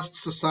readjust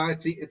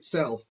society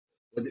itself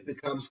when it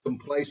becomes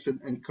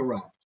complacent and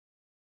corrupt.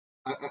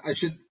 I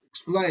should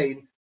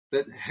explain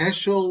that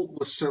Heschel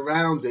was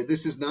surrounded,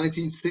 this is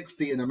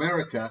 1960 in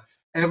America,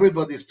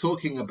 everybody's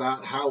talking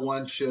about how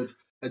one should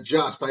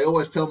adjust. I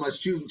always tell my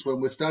students when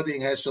we're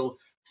studying Heschel,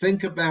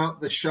 think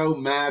about the show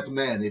Mad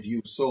Men, if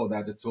you saw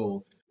that at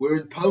all. We're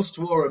in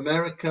post-war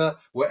America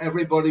where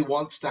everybody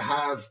wants to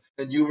have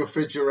a new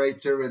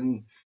refrigerator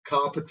and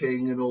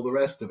carpeting and all the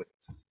rest of it.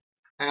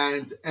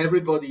 And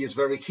everybody is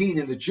very keen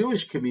in the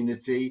Jewish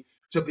community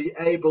to be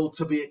able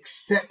to be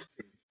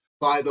accepted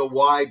by the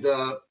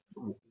wider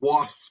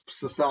WASP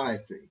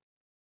society.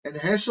 And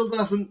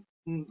Heschel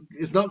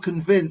is not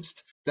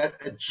convinced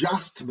that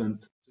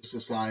adjustment to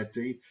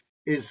society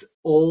is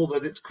all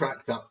that it's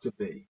cracked up to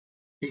be.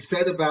 He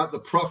said about the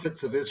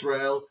prophets of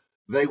Israel,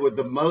 they were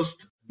the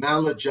most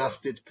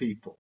maladjusted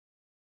people.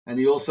 And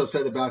he also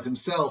said about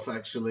himself,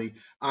 actually,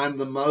 I'm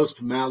the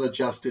most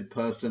maladjusted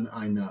person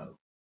I know.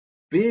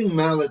 Being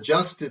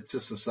maladjusted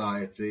to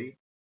society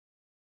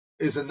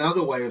is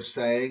another way of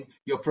saying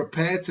you're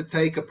prepared to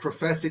take a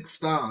prophetic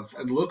stance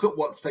and look at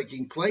what's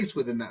taking place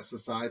within that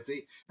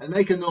society and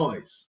make a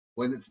noise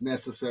when it's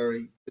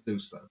necessary to do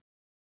so.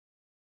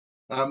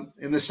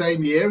 In the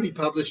same year, he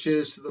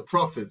publishes The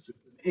Prophets, an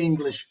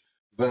English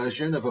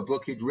version of a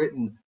book he'd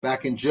written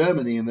back in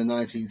Germany in the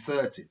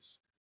 1930s.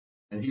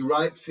 And he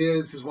writes here,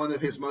 this is one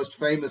of his most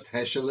famous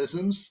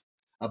Heschelisms,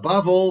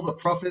 above all, the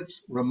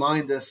prophets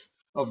remind us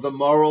of the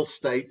moral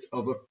state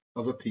of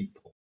a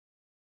people.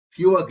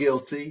 Few are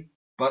guilty,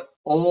 but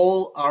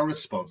all are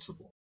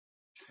responsible.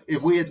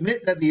 If we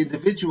admit that the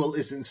individual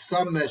is in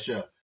some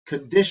measure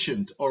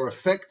conditioned or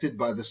affected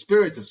by the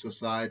spirit of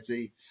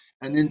society,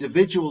 an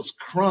individual's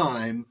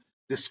crime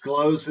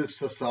discloses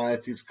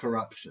society's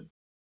corruption.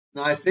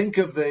 Now, I think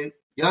of the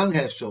young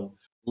Heschel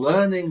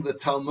learning the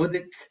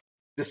Talmudic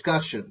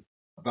discussion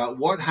about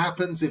what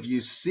happens if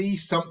you see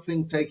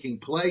something taking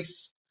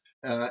place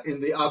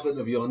in the oven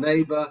of your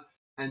neighbor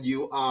and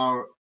you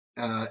are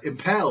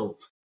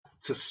impelled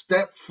to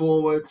step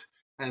forward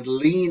and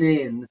lean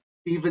in,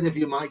 even if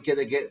you might get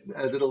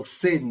a little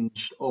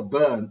singed or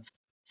burnt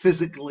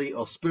physically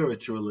or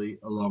spiritually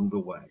along the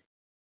way.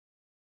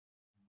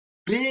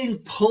 Being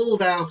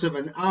pulled out of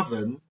an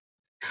oven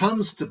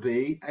comes to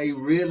be a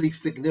really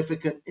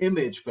significant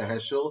image for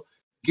Heschel,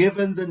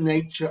 given the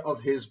nature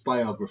of his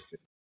biography.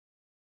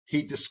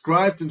 He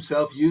described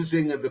himself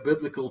using the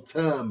biblical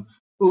term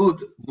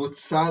ud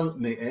mutzal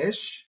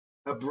me'esh,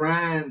 a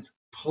brand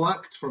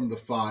plucked from the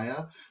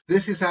fire.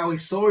 This is how he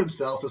saw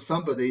himself, as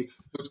somebody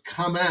who'd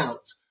come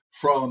out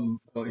from,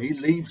 he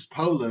leaves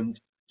Poland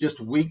just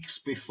weeks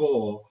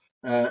before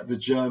the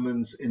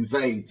Germans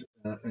invade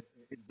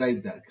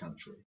that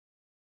country.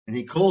 And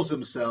he calls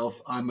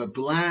himself, I'm a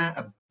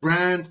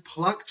brand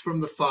plucked from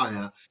the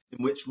fire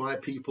in which my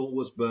people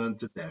was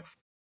burned to death.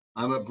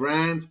 I'm a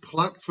brand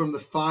plucked from the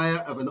fire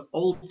of an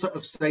altar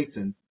of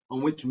Satan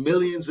on which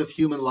millions of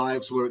human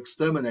lives were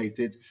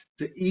exterminated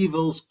to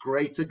evil's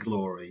greater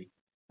glory,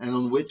 and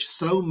on which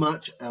so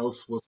much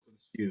else was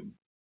consumed.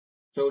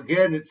 So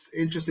again, it's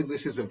interesting,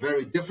 this is a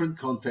very different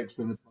context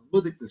than the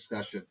Talmudic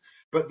discussion,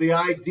 but the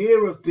idea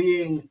of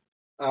being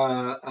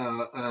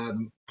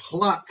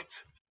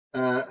plucked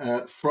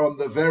from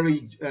the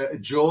very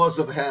jaws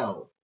of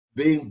hell,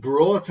 being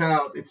brought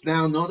out, it's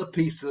now not a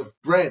piece of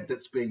bread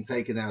that's being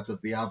taken out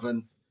of the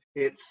oven,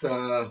 it's,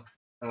 and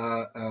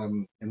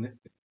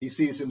he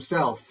sees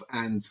himself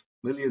and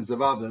millions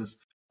of others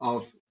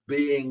of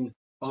being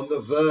on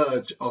the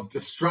verge of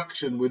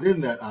destruction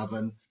within that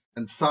oven,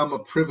 and some are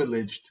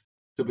privileged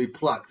to be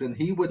plucked. And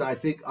he would, I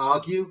think,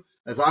 argue,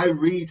 as I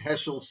read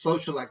Heschel's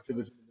social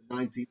activism in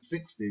the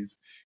 1960s,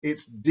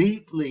 it's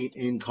deeply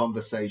in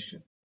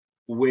conversation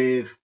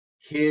with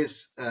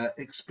his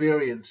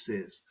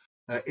experiences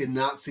in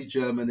Nazi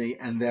Germany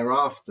and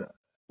thereafter,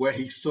 where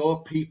he saw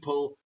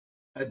people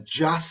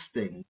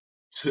adjusting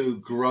to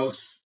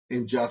gross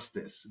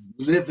injustice,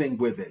 living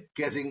with it,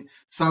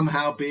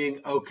 somehow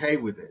being okay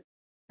with it.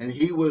 And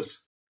he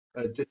was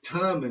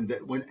determined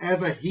that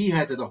whenever he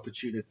had an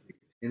opportunity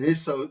in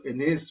his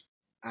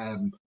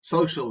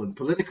social and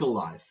political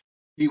life,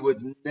 he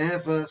would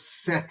never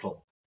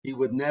settle. He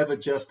would never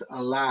just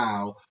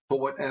allow for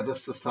whatever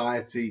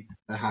society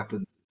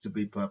happened to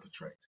be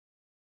perpetrated.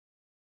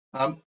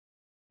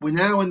 We're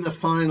now in the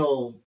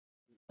final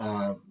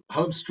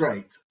home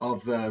straight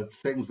of the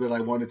things that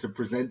I wanted to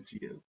present to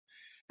you.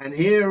 And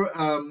here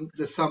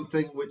there's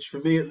something which, for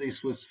me at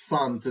least, was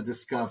fun to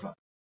discover.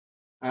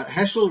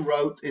 Heschel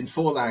wrote in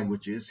 4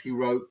 languages. He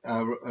wrote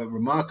a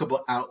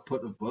remarkable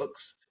output of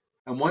books.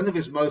 And one of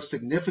his most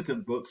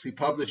significant books he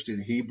published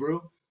in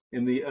Hebrew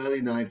in the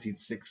early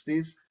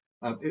 1960s.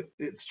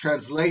 It's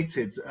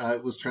translated,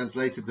 it was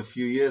translated a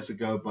few years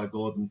ago by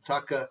Gordon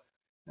Tucker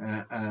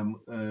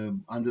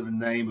under the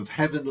name of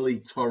Heavenly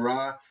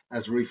Torah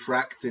as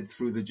Refracted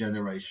Through the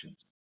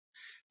Generations.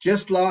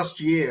 Just last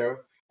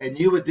year, a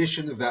new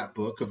edition of that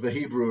book, of the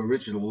Hebrew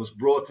original, was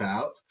brought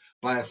out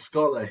by a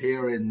scholar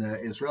here in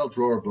Israel,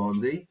 Dror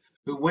Bondi,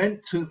 who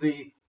went to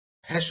the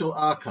Heschel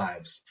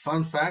Archives.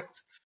 Fun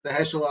fact, the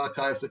Heschel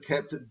Archives are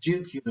kept at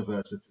Duke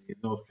University in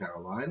North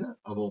Carolina,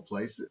 of all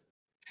places.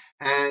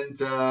 And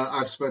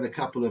I've spent a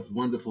couple of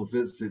wonderful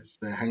visits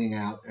there, hanging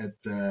out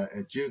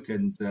at Duke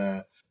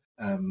and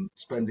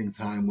spending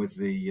time with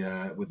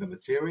the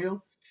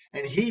material.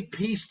 And he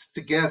pieced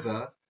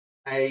together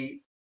a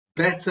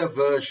better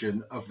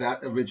version of that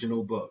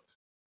original book.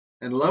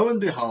 And lo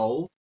and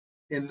behold,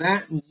 in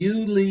that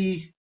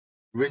newly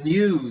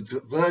renewed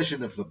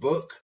version of the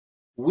book,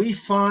 we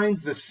find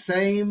the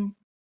same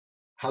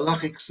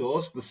halachic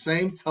source, the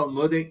same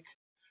Talmudic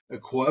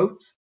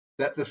quote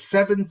that the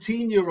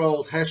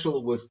 17-year-old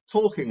Heschel was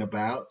talking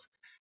about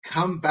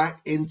come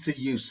back into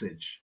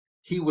usage.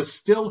 He was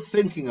still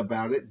thinking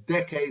about it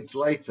decades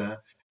later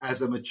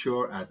as a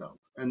mature adult.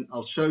 And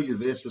I'll show you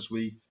this as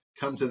we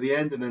come to the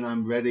end, and then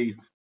I'm ready,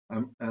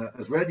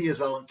 as ready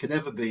as I can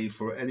ever be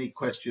for any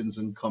questions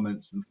and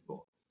comments and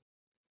thoughts.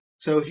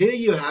 So here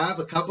you have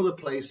a couple of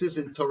places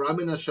in Torah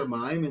Min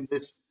HaShamayim in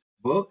this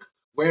book,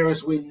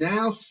 whereas we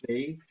now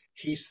see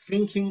he's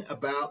thinking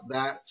about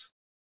that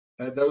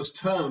those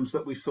terms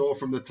that we saw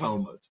from the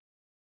Talmud.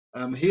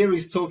 Here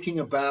he's talking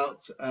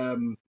about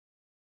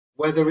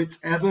whether it's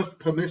ever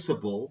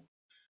permissible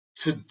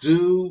to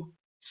do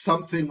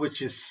something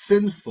which is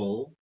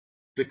sinful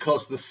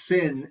because the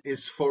sin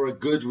is for a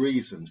good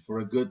reason, for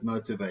a good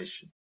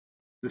motivation.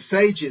 The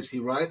sages, he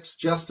writes,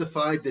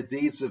 justified the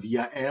deeds of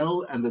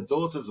Yael and the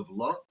daughters of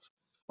Lot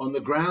on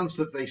the grounds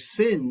that they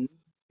sinned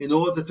in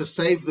order to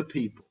save the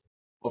people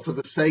or for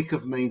the sake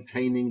of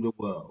maintaining the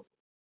world.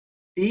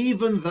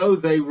 Even though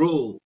they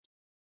ruled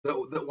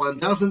that one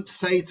doesn't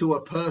say to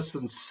a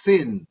person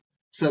sin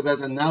so that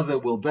another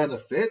will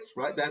benefit,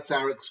 right? That's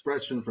our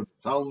expression from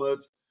the Talmud.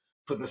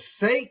 For the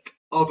sake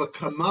of a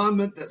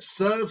commandment that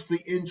serves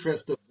the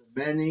interest of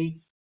the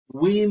many,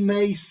 we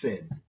may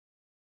sin.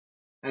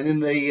 And in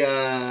the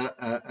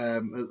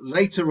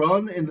later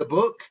on in the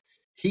book,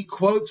 he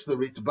quotes the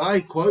Ritba,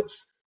 he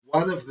quotes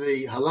one of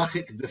the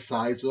halachic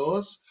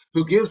decisors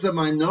who gives a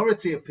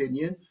minority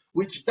opinion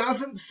which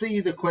doesn't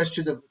see the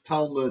question of the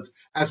Talmud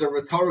as a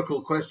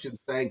rhetorical question,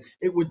 saying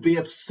it would be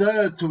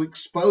absurd to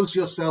expose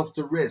yourself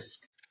to risk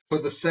for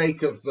the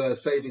sake of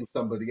saving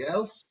somebody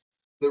else.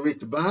 The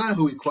Ritba,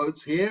 who he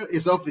quotes here,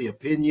 is of the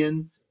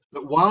opinion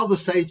that while the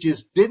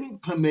sages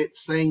didn't permit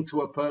saying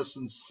to a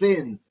person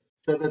sin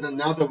so that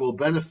another will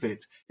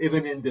benefit, if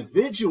an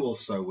individual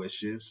so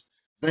wishes,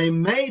 they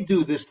may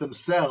do this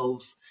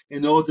themselves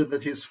in order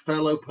that his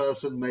fellow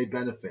person may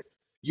benefit.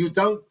 You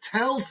don't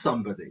tell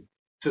somebody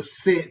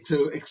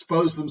to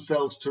expose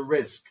themselves to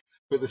risk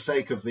for the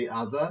sake of the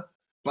other.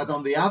 But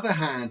on the other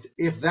hand,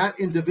 if that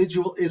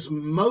individual is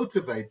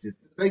motivated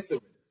to take the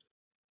risk,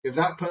 if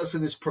that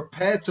person is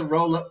prepared to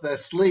roll up their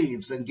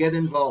sleeves and get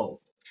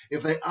involved,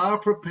 if they are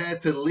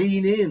prepared to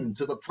lean in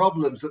to the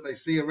problems that they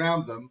see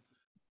around them,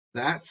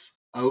 that's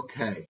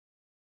okay.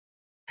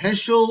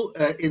 Heschel,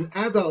 in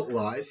adult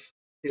life,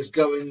 is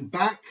going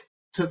back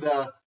to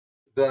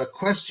the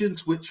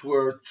questions which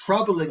were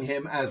troubling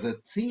him as a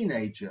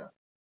teenager.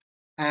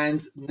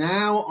 And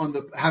now,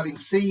 having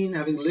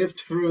lived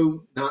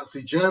through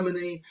Nazi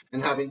Germany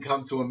and having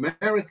come to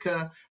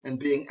America and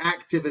being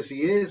active as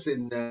he is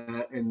in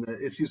the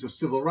issues of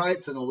civil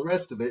rights and all the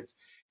rest of it,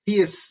 he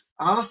is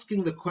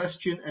asking the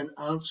question and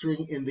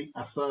answering in the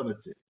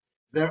affirmative.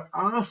 There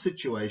are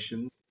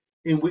situations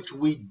in which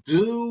we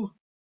do,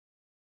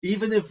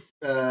 even if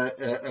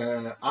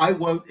I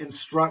won't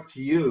instruct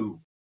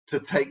you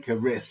to take a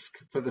risk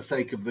for the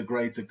sake of the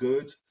greater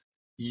good,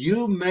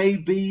 you may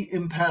be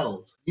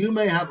impelled. You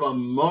may have a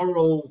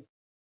moral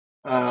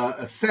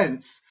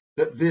sense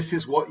that this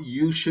is what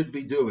you should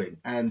be doing.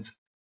 And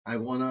I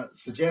want to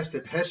suggest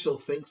that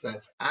Heschel thinks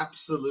that's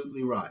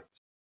absolutely right.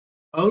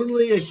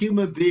 Only a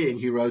human being,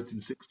 he wrote in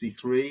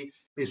 1963,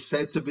 is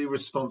said to be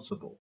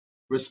responsible.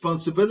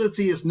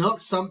 Responsibility is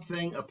not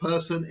something a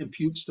person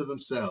imputes to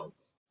themselves.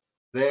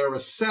 They are a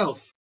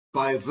self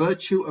by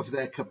virtue of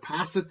their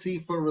capacity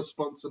for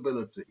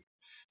responsibility.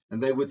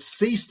 And they would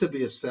cease to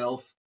be a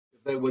self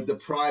they were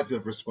deprived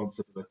of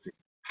responsibility.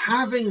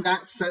 Having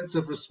that sense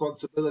of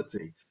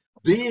responsibility,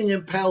 being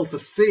impelled to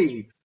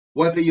see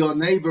whether your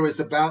neighbor is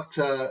about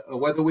to, or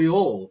whether we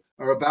all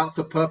are about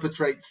to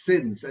perpetrate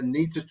sins and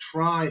need to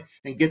try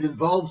and get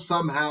involved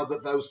somehow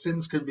that those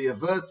sins can be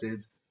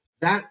averted,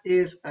 that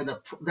is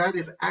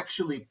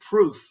actually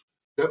proof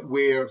that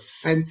we're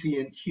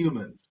sentient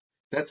humans.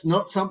 That's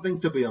not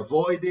something to be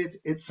avoided,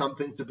 it's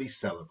something to be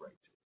celebrated.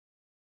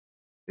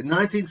 In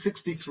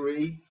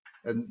 1963,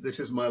 and this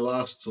is my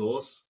last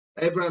source,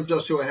 Abraham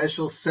Joshua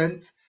Heschel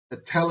sent a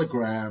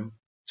telegram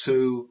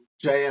to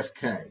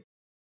JFK.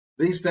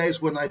 These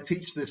days, when I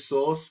teach this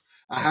source,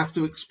 I have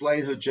to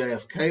explain who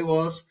JFK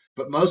was,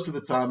 but most of the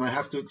time I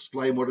have to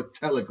explain what a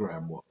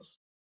telegram was,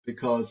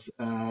 because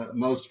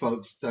most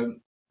folks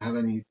don't have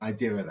any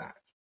idea of that.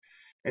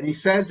 And he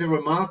sent a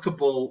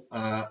remarkable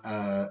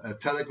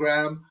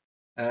telegram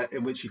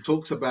in which he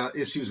talks about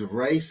issues of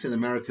race in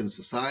American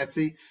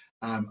society.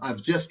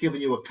 I've just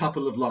given you a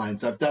couple of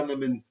lines. I've done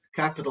them in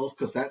capitals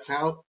because that's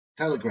how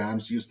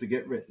telegrams used to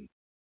get written.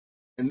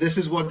 And this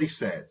is what he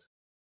said.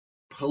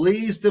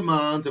 Please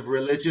demand of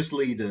religious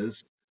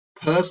leaders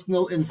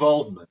personal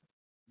involvement,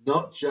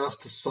 not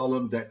just a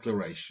solemn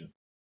declaration.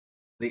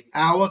 The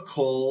hour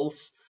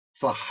calls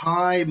for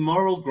high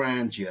moral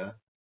grandeur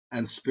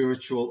and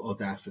spiritual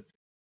audacity.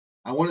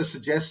 I want to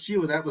suggest to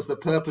you, and that was the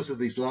purpose of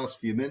these last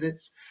few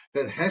minutes,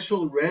 that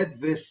Heschel read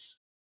this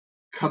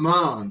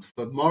command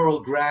for moral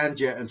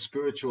grandeur and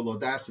spiritual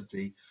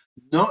audacity,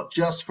 not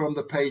just from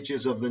the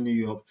pages of the New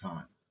York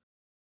Times.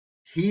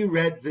 He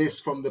read this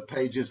from the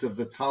pages of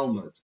the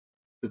Talmud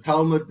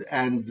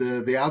and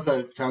the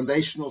other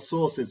foundational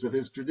sources of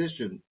his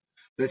tradition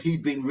that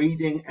he'd been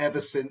reading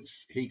ever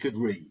since he could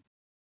read.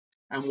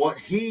 And what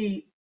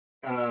he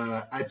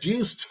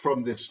adduced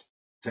from this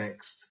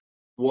text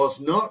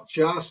was not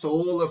just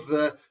all of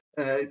the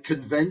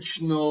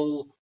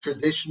conventional,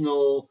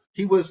 traditional.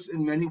 He was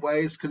in many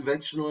ways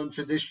conventional and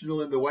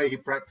traditional in the way he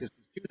practiced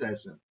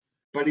Judaism,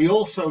 but he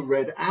also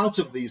read out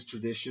of these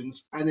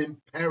traditions an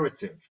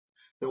imperative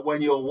that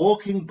when you're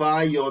walking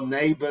by your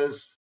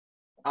neighbor's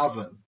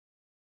oven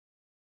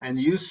and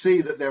you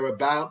see that they're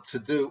about to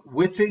do,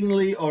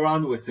 wittingly or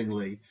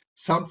unwittingly,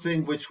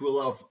 something which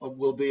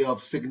will be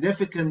of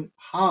significant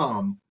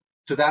harm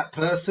to that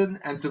person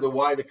and to the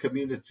wider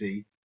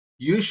community,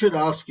 you should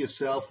ask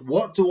yourself,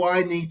 what do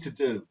I need to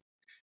do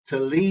to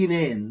lean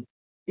in,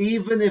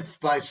 even if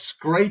by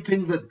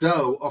scraping the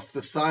dough off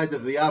the side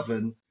of the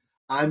oven,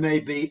 I may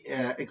be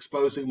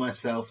exposing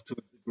myself to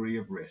a degree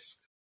of risk.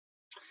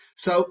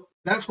 So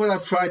that's what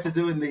I've tried to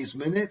do in these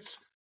minutes.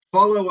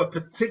 Follow a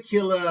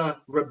particular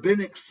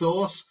rabbinic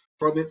source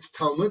from its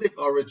Talmudic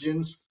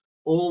origins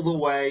all the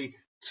way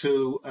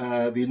to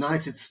the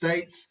United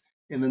States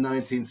in the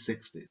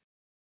 1960s.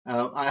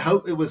 I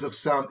hope it was of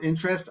some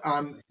interest.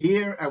 I'm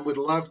here and would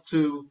love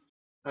to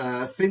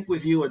think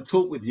with you and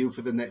talk with you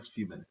for the next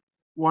few minutes.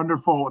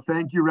 Wonderful.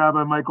 Thank you,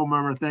 Rabbi Michael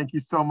Mermer. Thank you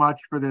so much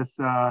for this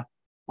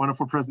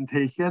wonderful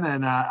presentation.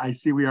 And I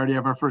see we already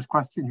have our first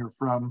question here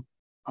from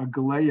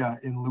Aglaya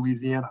in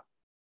Louisiana.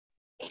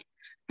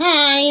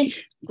 Hi,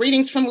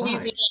 greetings from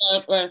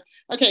Louisiana.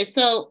 Okay,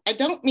 so I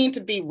don't mean to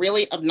be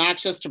really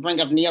obnoxious to bring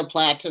up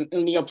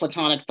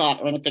Neoplatonic thought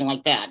or anything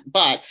like that,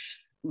 but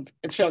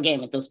it's fair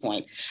game at this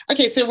point.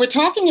 Okay, so we're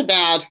talking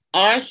about,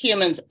 are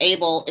humans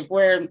able, if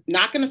we're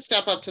not going to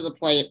step up to the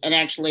plate and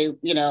actually,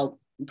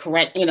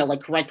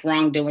 correct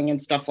wrongdoing and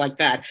stuff like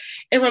that.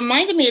 It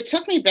reminded me, it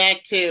took me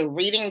back to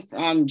reading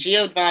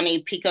Giovanni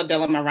Pico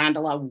della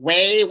Mirandola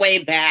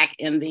way back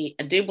in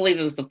I do believe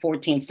it was the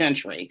 14th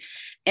century,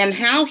 and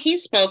how he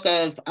spoke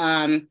of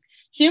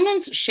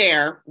humans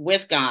share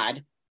with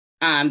God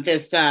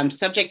this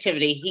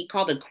subjectivity. He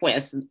called it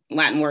quis,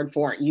 Latin word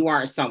for you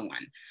are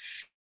someone.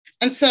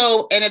 And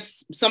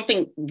it's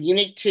something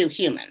unique to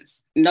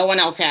humans. No one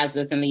else has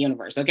this in the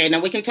universe. Okay, now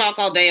we can talk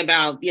all day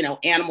about,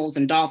 animals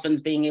and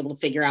dolphins being able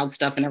to figure out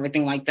stuff and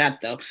everything like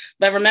that, though.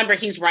 But remember,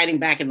 he's writing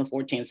back in the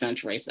 14th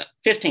century, so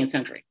 15th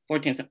century,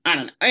 14th century, I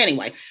don't know.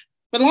 Anyway,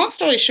 but long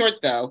story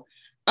short, though,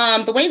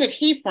 the way that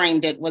he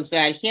framed it was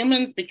that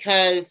humans,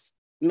 because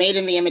made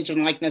in the image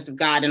and likeness of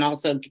God, and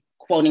also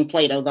quoting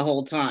Plato the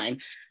whole time,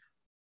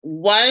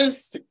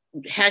 was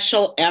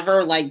Heschel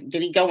ever,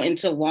 did he go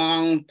into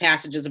long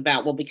passages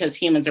about, well, because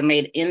humans are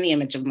made in the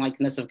image and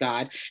likeness of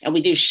God, and we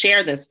do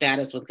share this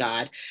status with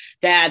God,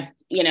 that,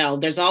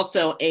 there's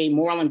also a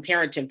moral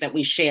imperative that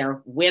we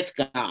share with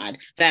God,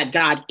 that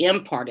God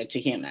imparted to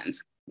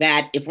humans,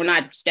 that if we're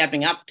not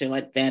stepping up to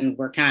it, then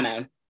we're kind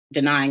of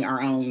denying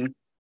our own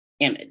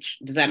image.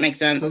 Does that make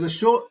sense? So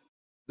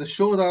the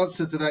short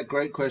answer to that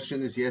great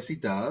question is yes, he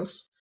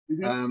does.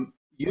 Mm-hmm.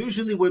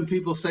 Usually when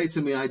people say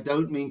to me, I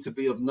don't mean to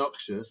be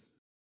obnoxious,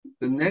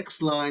 the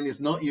next line is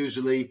not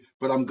usually,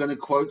 but I'm going to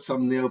quote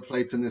some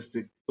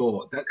Neoplatonistic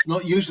thought. That's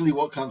not usually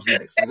what comes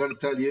next. I've got to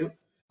tell you,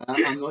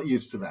 I'm not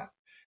used to that.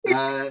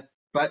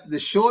 But the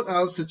short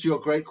answer to your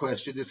great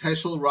question is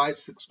Heschel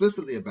writes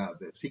explicitly about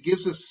this. He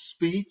gives a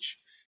speech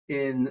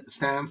in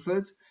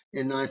Stanford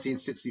in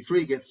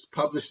 1963, gets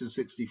published in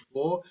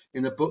 64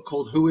 in a book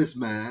called Who is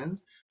Man,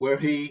 where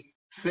he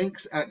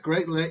thinks at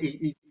great length,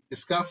 he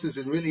discusses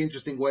in really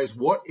interesting ways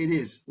what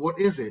is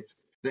it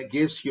that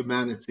gives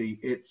humanity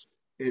its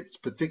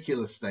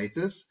particular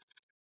status.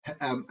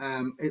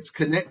 It's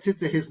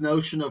connected to his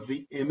notion of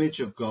the image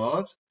of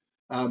God.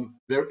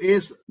 There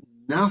is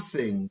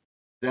nothing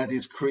that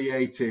is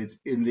created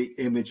in the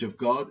image of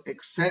God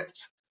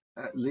except,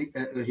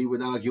 he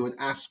would argue, an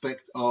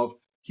aspect of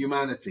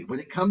humanity. When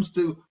it comes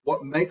to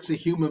what makes a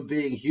human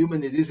being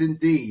human, it is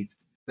indeed.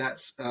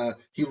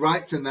 He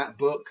writes in that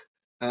book,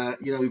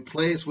 he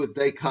plays with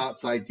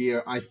Descartes'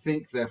 idea, I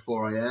think,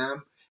 therefore I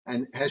am.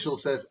 And Heschel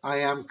says, I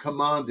am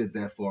commanded,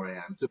 therefore I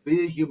am. To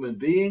be a human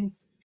being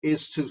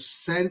is to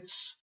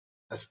sense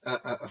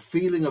a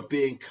feeling of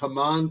being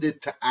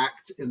commanded to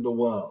act in the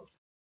world.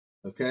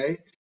 Okay?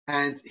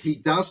 And he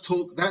does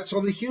talk, that's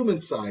on the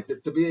human side,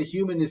 that to be a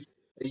human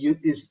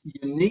is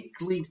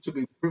uniquely to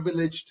be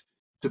privileged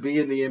to be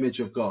in the image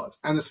of God.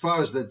 And as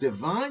far as the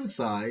divine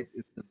side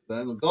is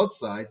concerned, on God's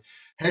side,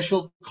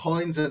 Heschel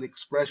coins an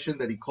expression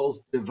that he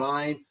calls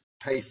divine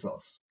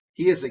pathos.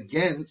 He is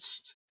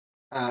against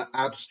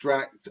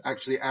abstract,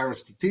 actually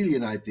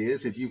Aristotelian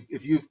ideas. If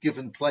you've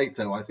given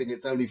Plato, I think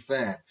it's only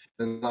fair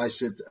that I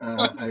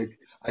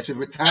should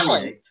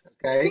retaliate.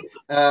 Okay,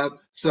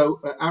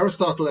 so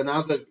Aristotle and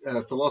other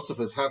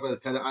philosophers have a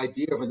kind of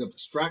idea of an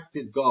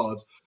abstracted God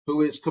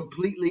who is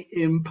completely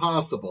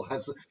impassible,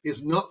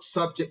 is not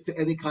subject to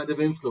any kind of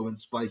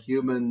influence by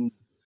human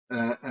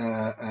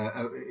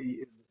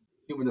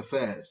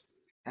affairs.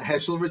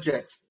 Heschel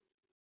rejects.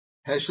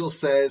 Heschel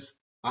says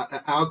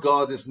our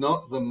God is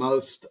not the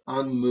most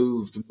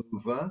unmoved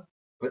mover,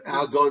 but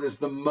our God is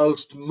the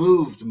most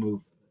moved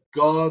mover.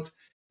 God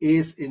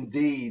is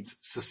indeed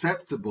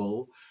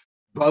susceptible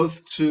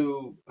both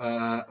to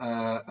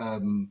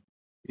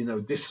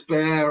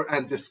despair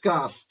and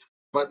disgust,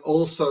 but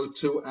also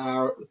to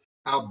our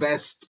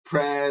best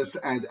prayers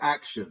and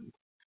actions.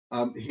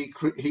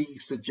 He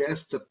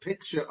suggests a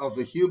picture of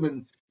the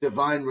human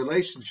divine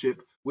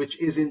relationship, which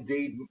is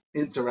indeed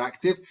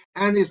interactive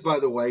and is, by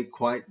the way,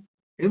 quite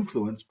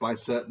influenced by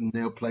certain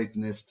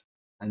Neoplatonist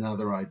and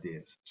other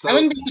ideas. So I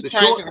wouldn't be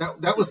surprised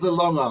that was the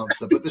long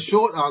answer, but the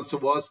short answer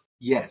was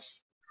yes.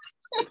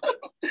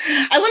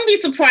 I wouldn't be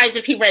surprised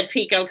if he read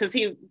Pico, because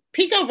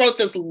Pico wrote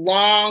this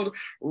long,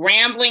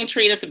 rambling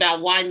treatise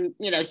about why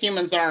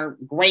humans are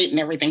great and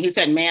everything. He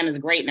said man is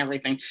great and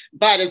everything,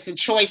 but it's a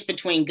choice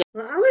between good.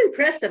 Well, I'm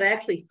impressed that I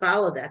actually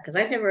followed that, because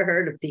I've never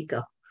heard of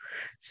Pico.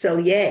 So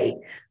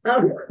yay.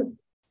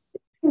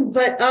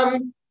 But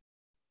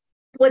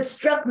what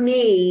struck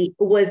me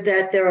was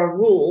that there are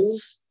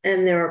rules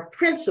and there are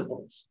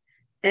principles,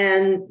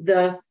 and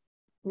the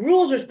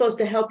rules are supposed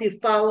to help you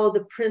follow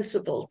the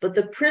principles, but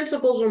the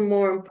principles are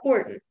more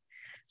important.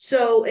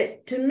 So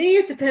to me,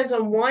 it depends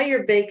on why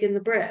you're baking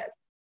the bread.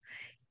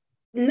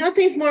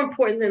 Nothing's more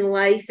important than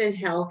life and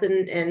health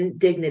and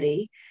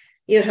dignity,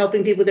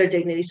 helping people with their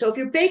dignity. So if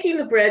you're baking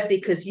the bread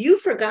because you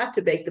forgot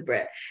to bake the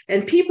bread,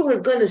 and people are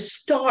going to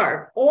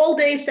starve all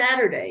day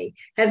Saturday,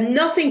 have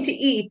nothing to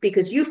eat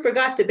because you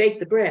forgot to bake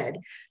the bread,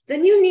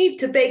 then you need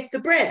to bake the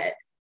bread.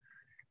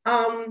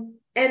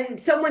 And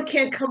someone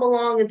can't come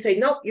along and say,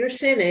 nope, you're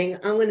sinning,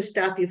 I'm going to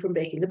stop you from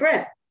baking the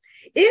bread.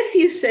 If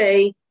you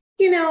say,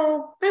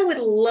 I would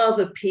love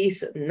a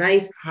piece of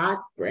nice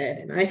hot bread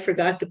and I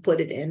forgot to put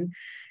it in,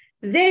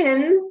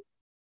 then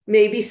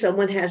maybe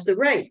someone has the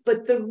right.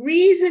 But the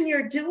reason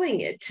you're doing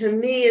it, to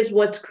me, is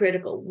what's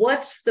critical.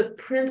 What's the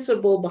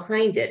principle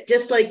behind it?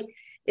 Just like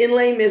in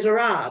Les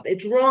Miserables,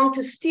 it's wrong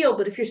to steal,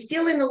 but if you're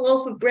stealing a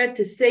loaf of bread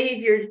to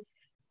save your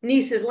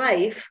niece's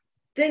life,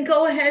 then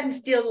go ahead and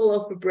steal the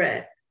loaf of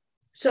bread.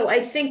 So I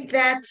think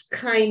that's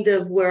kind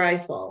of where I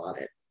fall on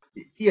it.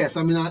 Yes,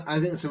 I mean, I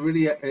think it's a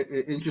really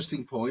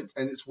interesting point,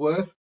 and it's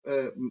worth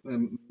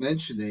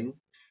mentioning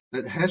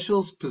that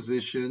Heschel's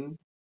position,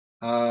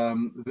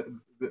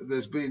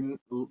 there's been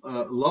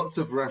lots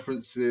of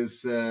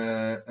references.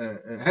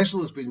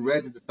 Heschel has been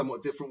read in a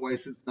somewhat different way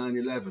since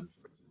 9/11,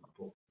 for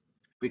example,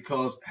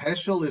 because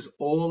Heschel is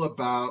all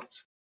about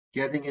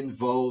getting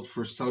involved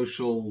for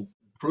social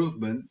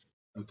improvement,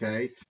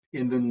 okay,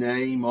 in the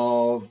name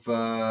of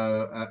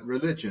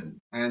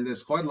religion. And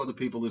there's quite a lot of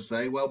people who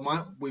say, well,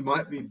 we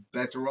might be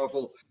better off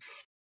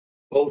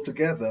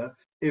altogether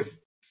if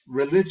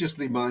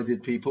religiously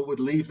minded people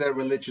would leave their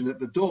religion at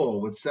the door,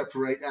 would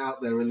separate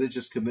out their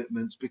religious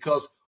commitments,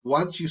 because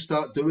once you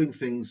start doing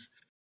things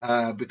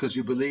because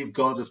you believe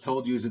God has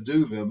told you to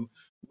do them,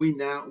 we've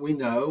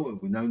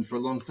known for a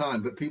long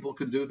time, but people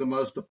can do the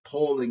most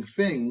appalling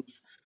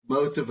things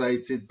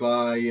motivated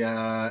by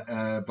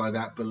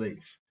that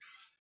belief.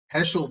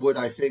 Heschel would,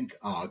 I think,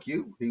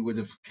 argue, he would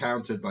have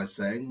countered by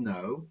saying,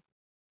 no,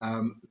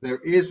 there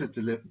is a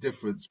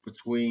difference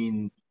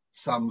between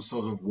some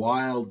sort of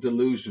wild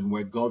delusion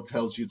where God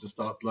tells you to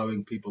start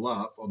blowing people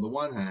up on the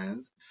one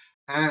hand,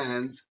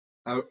 and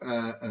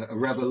a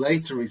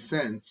revelatory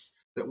sense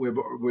that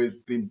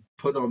we've been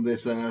put on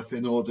this earth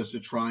in order to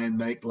try and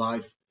make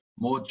life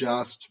more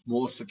just,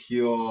 more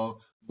secure,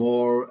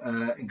 more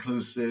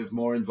inclusive,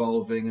 more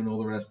involving, and all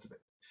the rest of it.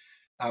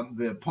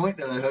 The point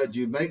that I heard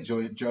you make,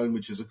 Joan,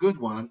 which is a good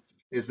one,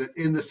 is that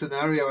in the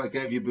scenario I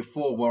gave you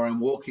before, where I'm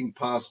walking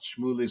past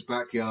Shmuley's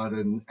backyard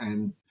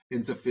and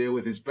interfere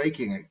with his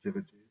baking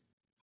activities,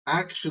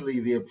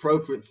 actually the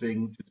appropriate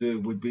thing to do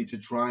would be to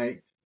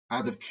try,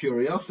 out of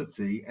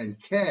curiosity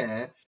and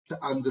care,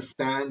 to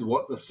understand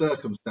what the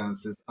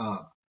circumstances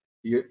are.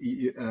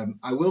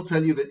 I will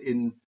tell you that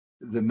in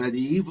the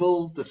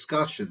medieval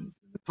discussions,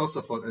 the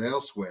Tosafot and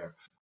elsewhere,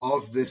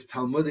 of this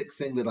Talmudic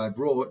thing that I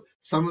brought,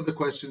 some of the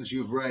questions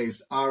you've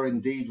raised are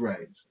indeed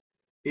raised.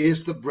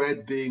 Is the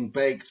bread being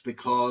baked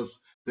because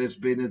there's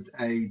been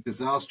a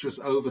disastrous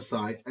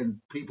oversight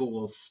and people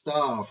will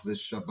starve this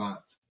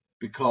Shabbat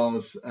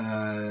because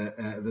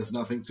there's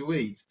nothing to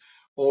eat?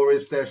 Or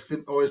is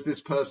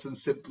this person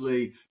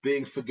simply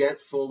being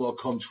forgetful or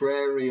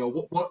contrary? Or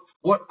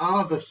what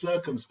are the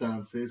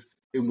circumstances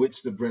in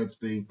which the bread's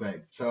being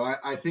baked. So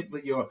I think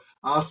that you're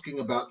asking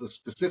about the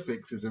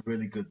specifics is a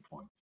really good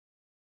point.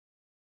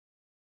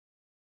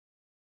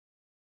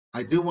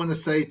 I do want to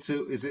say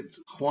is it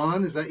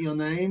Juan, is that your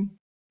name?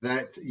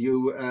 That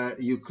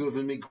you've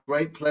given me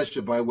great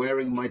pleasure by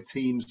wearing my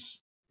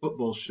team's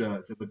football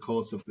shirt in the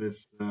course of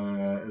this,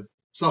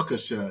 soccer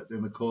shirt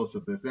in the course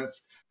of this.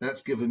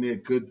 That's given me a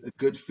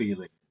good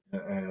feeling.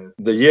 The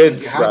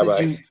Yidz,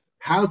 Rabbi.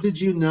 How did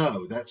you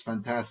know? That's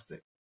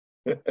fantastic.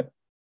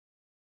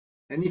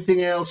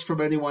 Anything else from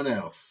anyone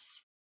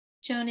else?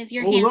 Joan, is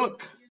your hand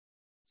look.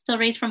 Still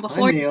raised from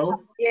before? Hi,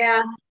 Neil.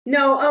 Yeah.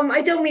 No,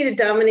 I don't mean to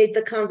dominate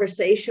the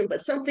conversation,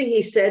 but something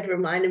he said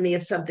reminded me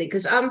of something,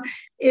 because I'm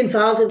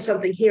involved in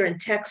something here in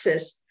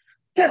Texas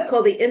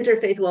called the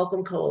Interfaith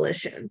Welcome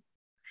Coalition.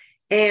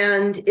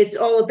 And it's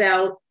all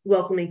about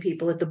welcoming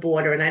people at the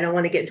border. And I don't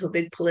want to get into a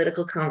big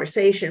political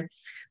conversation,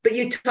 but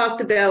you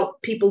talked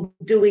about people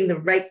doing the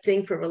right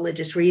thing for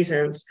religious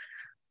reasons.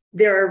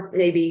 There are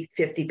maybe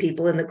 50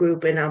 people in the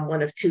group, and I'm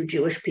one of 2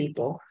 Jewish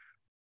people.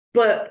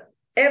 But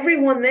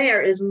everyone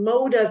there is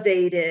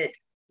motivated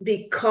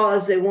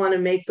because they want to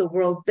make the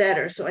world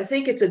better. So I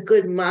think it's a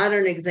good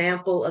modern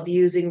example of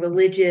using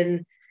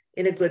religion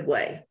in a good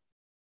way,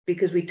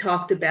 because we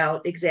talked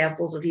about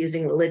examples of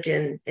using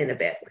religion in a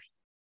bad way.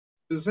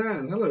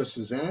 Suzanne, hello,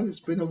 Suzanne. It's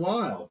been a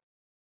while.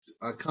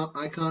 I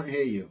can't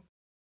hear you.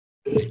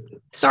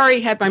 Sorry,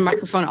 had my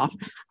microphone off.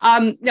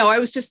 No, I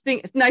was just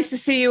thinking, nice to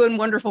see you and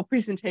wonderful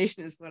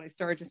presentation is what I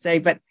started to say.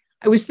 But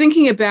I was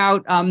thinking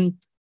about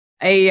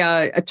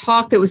a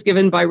talk that was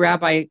given by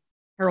Rabbi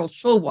Harold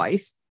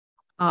Schulweis,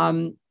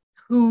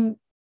 who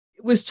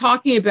was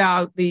talking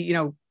about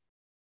the,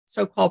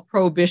 so-called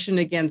prohibition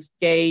against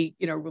gay,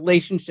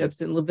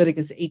 relationships in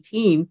Leviticus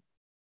 18,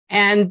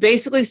 and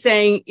basically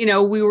saying,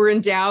 we were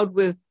endowed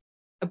with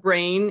a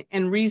brain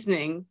and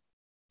reasoning,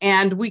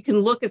 and we can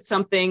look at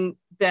something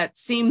that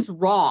seems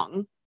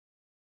wrong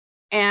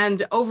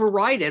and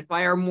override it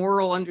by our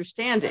moral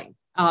understanding.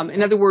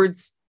 In other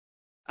words,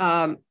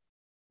 that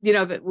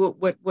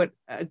what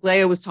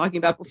Glea was talking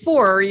about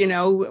before,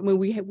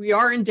 we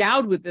are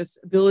endowed with this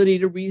ability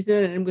to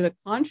reason and with a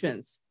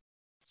conscience.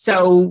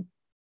 So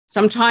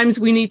sometimes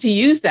we need to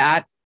use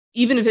that,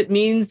 even if it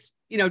means,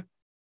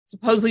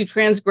 supposedly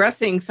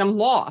transgressing some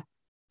law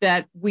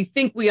that we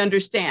think we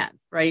understand,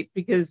 right?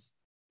 Because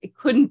it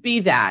couldn't be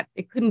that.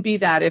 It couldn't be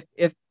that if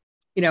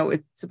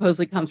it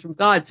supposedly comes from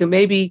God. So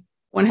maybe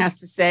one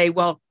has to say,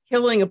 well,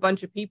 killing a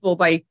bunch of people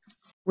by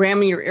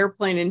ramming your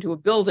airplane into a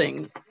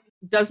building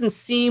doesn't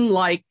seem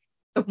like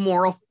the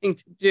moral thing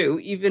to do,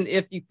 even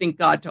if you think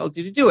God told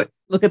you to do it.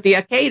 Look at the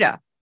Akedah.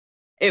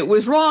 It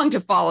was wrong to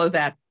follow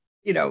that,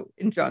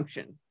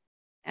 injunction.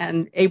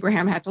 And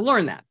Abraham had to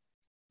learn that.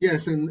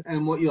 Yes,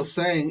 and what you're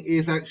saying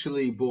is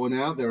actually borne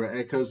out. There are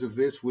echoes of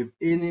this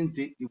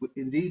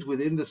indeed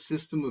within the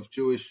system of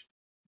Jewish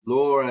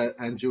law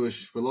and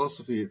Jewish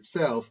philosophy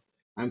itself.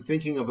 I'm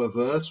thinking of a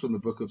verse from the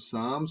book of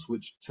Psalms,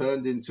 which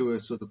turned into a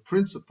sort of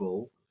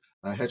principle.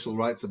 Heschel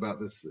writes about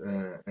this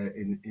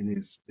in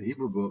his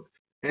Hebrew book,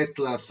 Et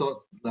lasot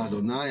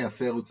l'Adonai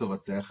aferu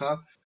toratecha,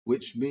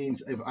 which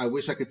means, if I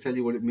wish I could tell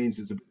you what it means,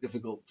 it's a bit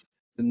difficult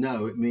to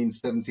know. It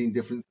means 17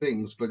 different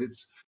things, but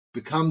it's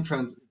become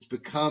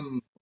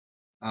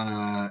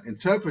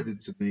interpreted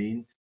to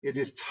mean it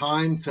is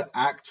time to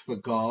act for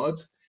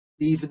God,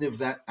 even if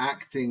that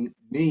acting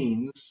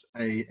means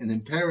an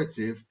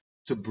imperative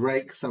to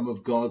break some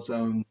of God's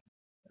own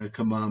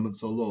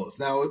commandments or laws.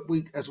 Now,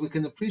 as we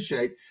can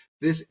appreciate,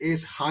 this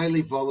is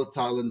highly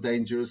volatile and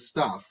dangerous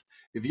stuff.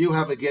 If you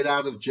have a get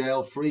out of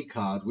jail free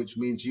card, which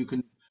means you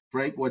can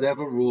break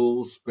whatever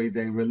rules, be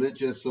they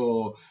religious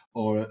or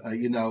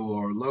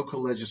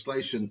local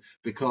legislation,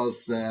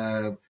 because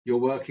you're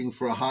working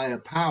for a higher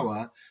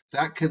power,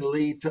 that can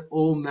lead to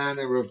all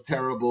manner of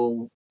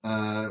terrible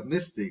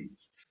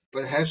misdeeds.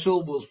 But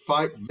Heschel will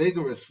fight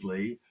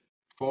vigorously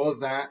for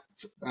that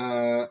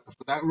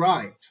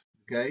right.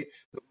 Okay,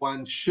 that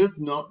one should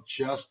not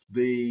just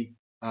be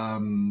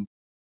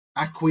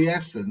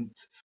acquiescent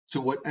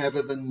to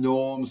whatever the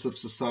norms of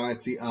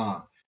society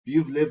are. If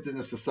you've lived in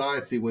a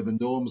society where the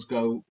norms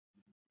go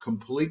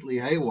completely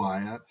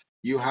haywire,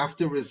 you have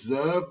to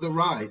reserve the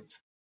right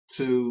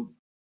to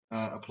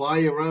apply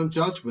your own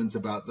judgment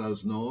about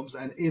those norms,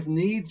 and if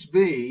needs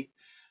be,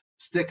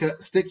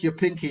 stick your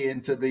pinky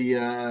into the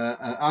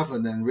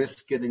oven and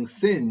risk getting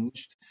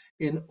singed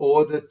in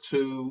order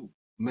to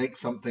make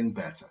something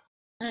better.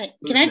 All right.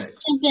 Can I just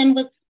jump in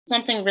with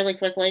something really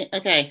quickly?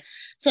 Okay.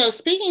 So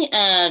speaking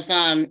of,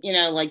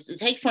 like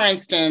take, for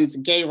instance,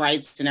 gay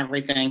rights and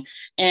everything,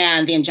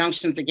 and the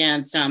injunctions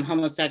against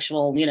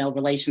homosexual,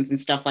 relations and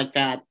stuff like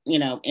that,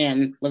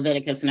 in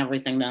Leviticus and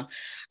everything, though.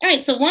 All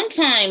right. So one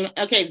time,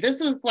 okay,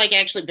 this is like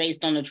actually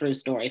based on a true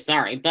story.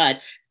 Sorry. But,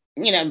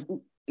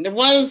 there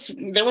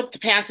were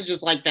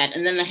passages like that.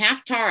 And then the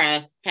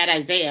Haftarah had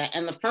Isaiah.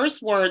 And the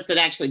first words that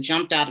actually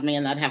jumped out at me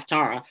in that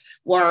Haftarah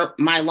were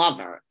my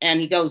lover.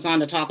 And he goes on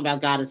to talk about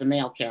God as a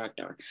male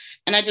character.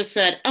 And I just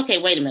said, okay,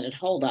 wait a minute,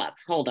 hold up.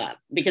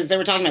 Because they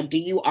were talking about, do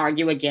you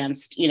argue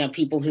against,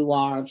 people who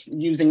are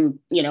using,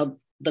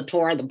 the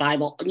Torah, the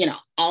Bible,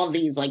 all of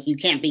these, like, you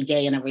can't be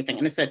gay and everything.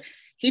 And it said,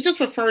 he just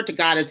referred to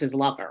God as his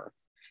lover.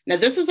 Now,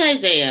 this is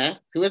Isaiah,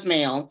 who is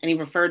male, and he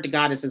referred to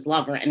God as his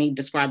lover, and he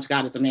describes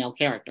God as a male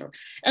character.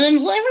 And then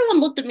everyone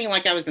looked at me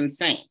like I was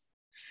insane.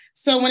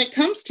 So when it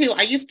comes to,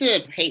 I used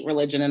to hate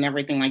religion and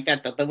everything like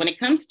that, though, but when it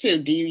comes to,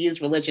 do you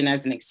use religion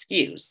as an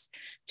excuse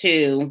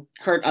to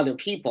hurt other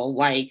people,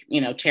 like,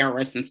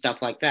 terrorists and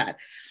stuff like that?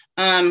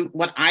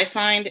 What I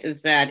find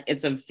is that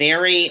it's a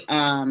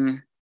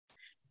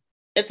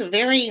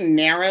very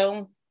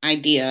narrow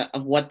idea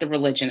of what the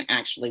religion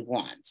actually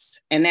wants.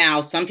 And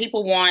now some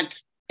people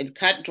want, it's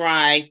cut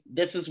dry.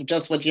 This is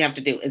just what you have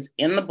to do. It's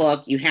in the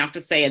book. You have to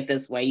say it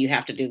this way. You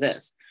have to do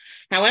this.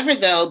 However,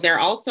 though, there are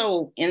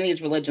also in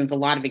these religions a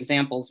lot of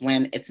examples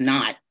when it's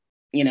not,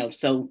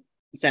 so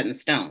set in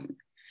stone.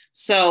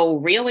 So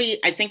really,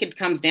 I think it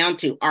comes down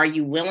to, are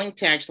you willing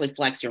to actually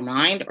flex your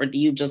mind, or do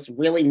you just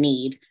really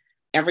need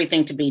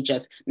everything to be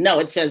just, no,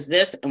 it says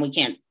this and we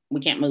can't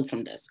move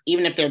from this.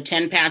 Even if there are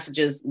 10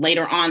 passages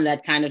later on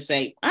that kind of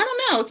say, I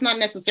don't know, it's not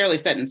necessarily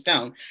set in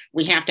stone.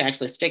 We have to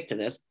actually stick to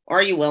this. Or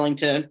are you willing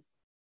to,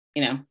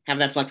 have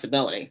that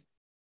flexibility?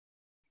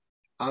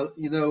 As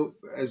you're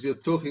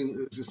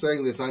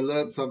saying this, I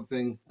learned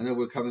something. I know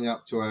we're coming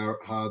up to our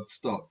hard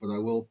stop, but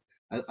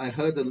I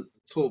heard a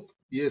talk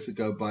years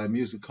ago by a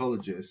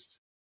musicologist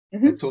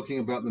talking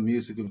about the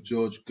music of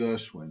George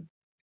Gershwin.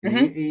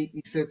 Mm-hmm.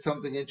 He said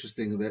something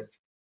interesting, that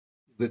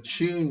the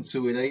tune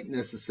to It Ain't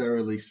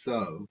Necessarily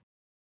So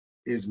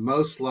is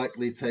most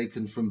likely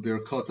taken from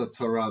Birkot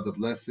Torah, the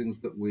blessings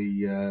that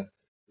we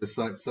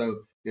recite.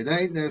 So it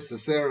ain't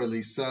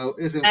necessarily so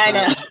is in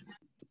fact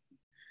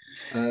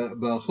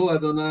Baruch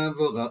Adonai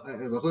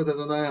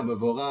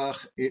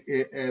Mevorach.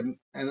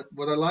 And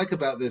what I like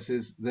about this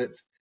is that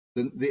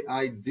the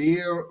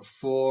idea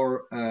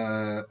for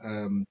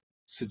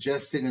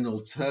suggesting an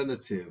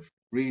alternative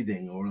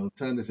reading or an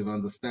alternative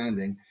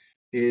understanding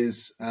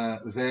is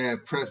there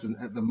present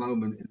at the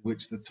moment in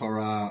which the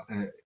Torah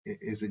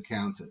is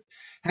encountered.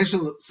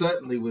 Heschel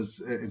certainly was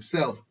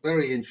himself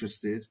very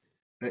interested.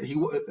 He,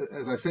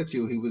 as I said to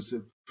you, he was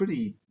a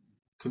pretty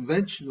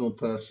conventional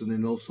person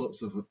in all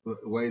sorts of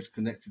ways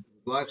connected to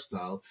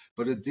lifestyle,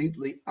 but a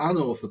deeply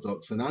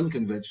unorthodox and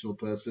unconventional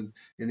person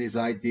in his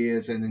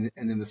ideas and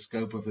in the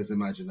scope of his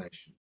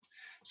imagination.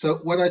 So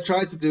what I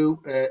tried to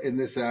do in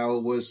this hour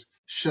was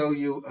show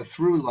you a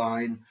through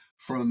line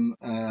from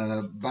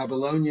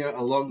Babylonia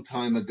a long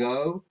time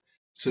ago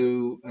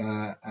to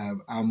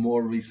our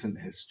more recent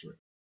history.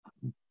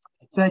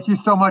 Thank you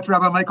so much,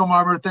 Rabbi Michael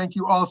Marmer. Thank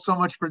you all so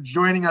much for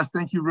joining us.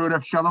 Thank you,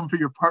 Rodef Shalom, for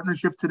your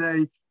partnership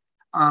today.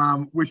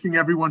 Wishing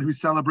everyone who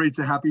celebrates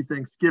a happy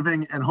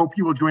Thanksgiving, and hope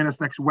you will join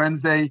us next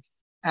Wednesday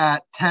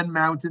at 10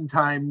 Mountain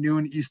Time,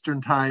 noon Eastern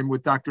Time,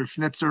 with Dr.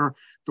 Schnitzer,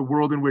 The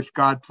World in Which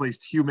God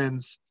Placed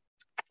Humans.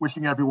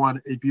 Wishing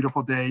everyone a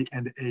beautiful day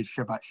and a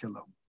Shabbat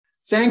Shalom.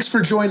 Thanks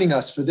for joining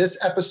us for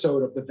this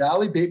episode of the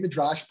Valley Beit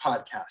Midrash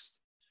podcast.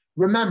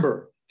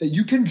 Remember that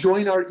you can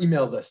join our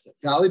email list at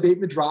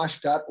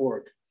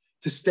valleybeitmidrash.org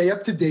to stay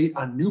up to date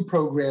on new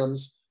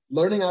programs,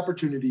 learning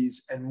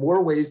opportunities, and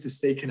more ways to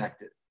stay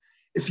connected.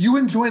 If you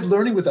enjoyed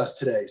learning with us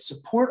today,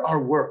 support our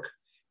work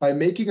by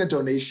making a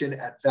donation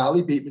at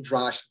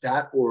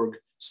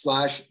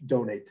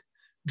valleybeitmidrash.org/donate.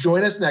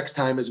 Join us next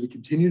time as we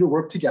continue to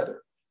work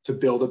together to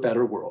build a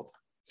better world.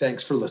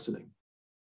 Thanks for listening.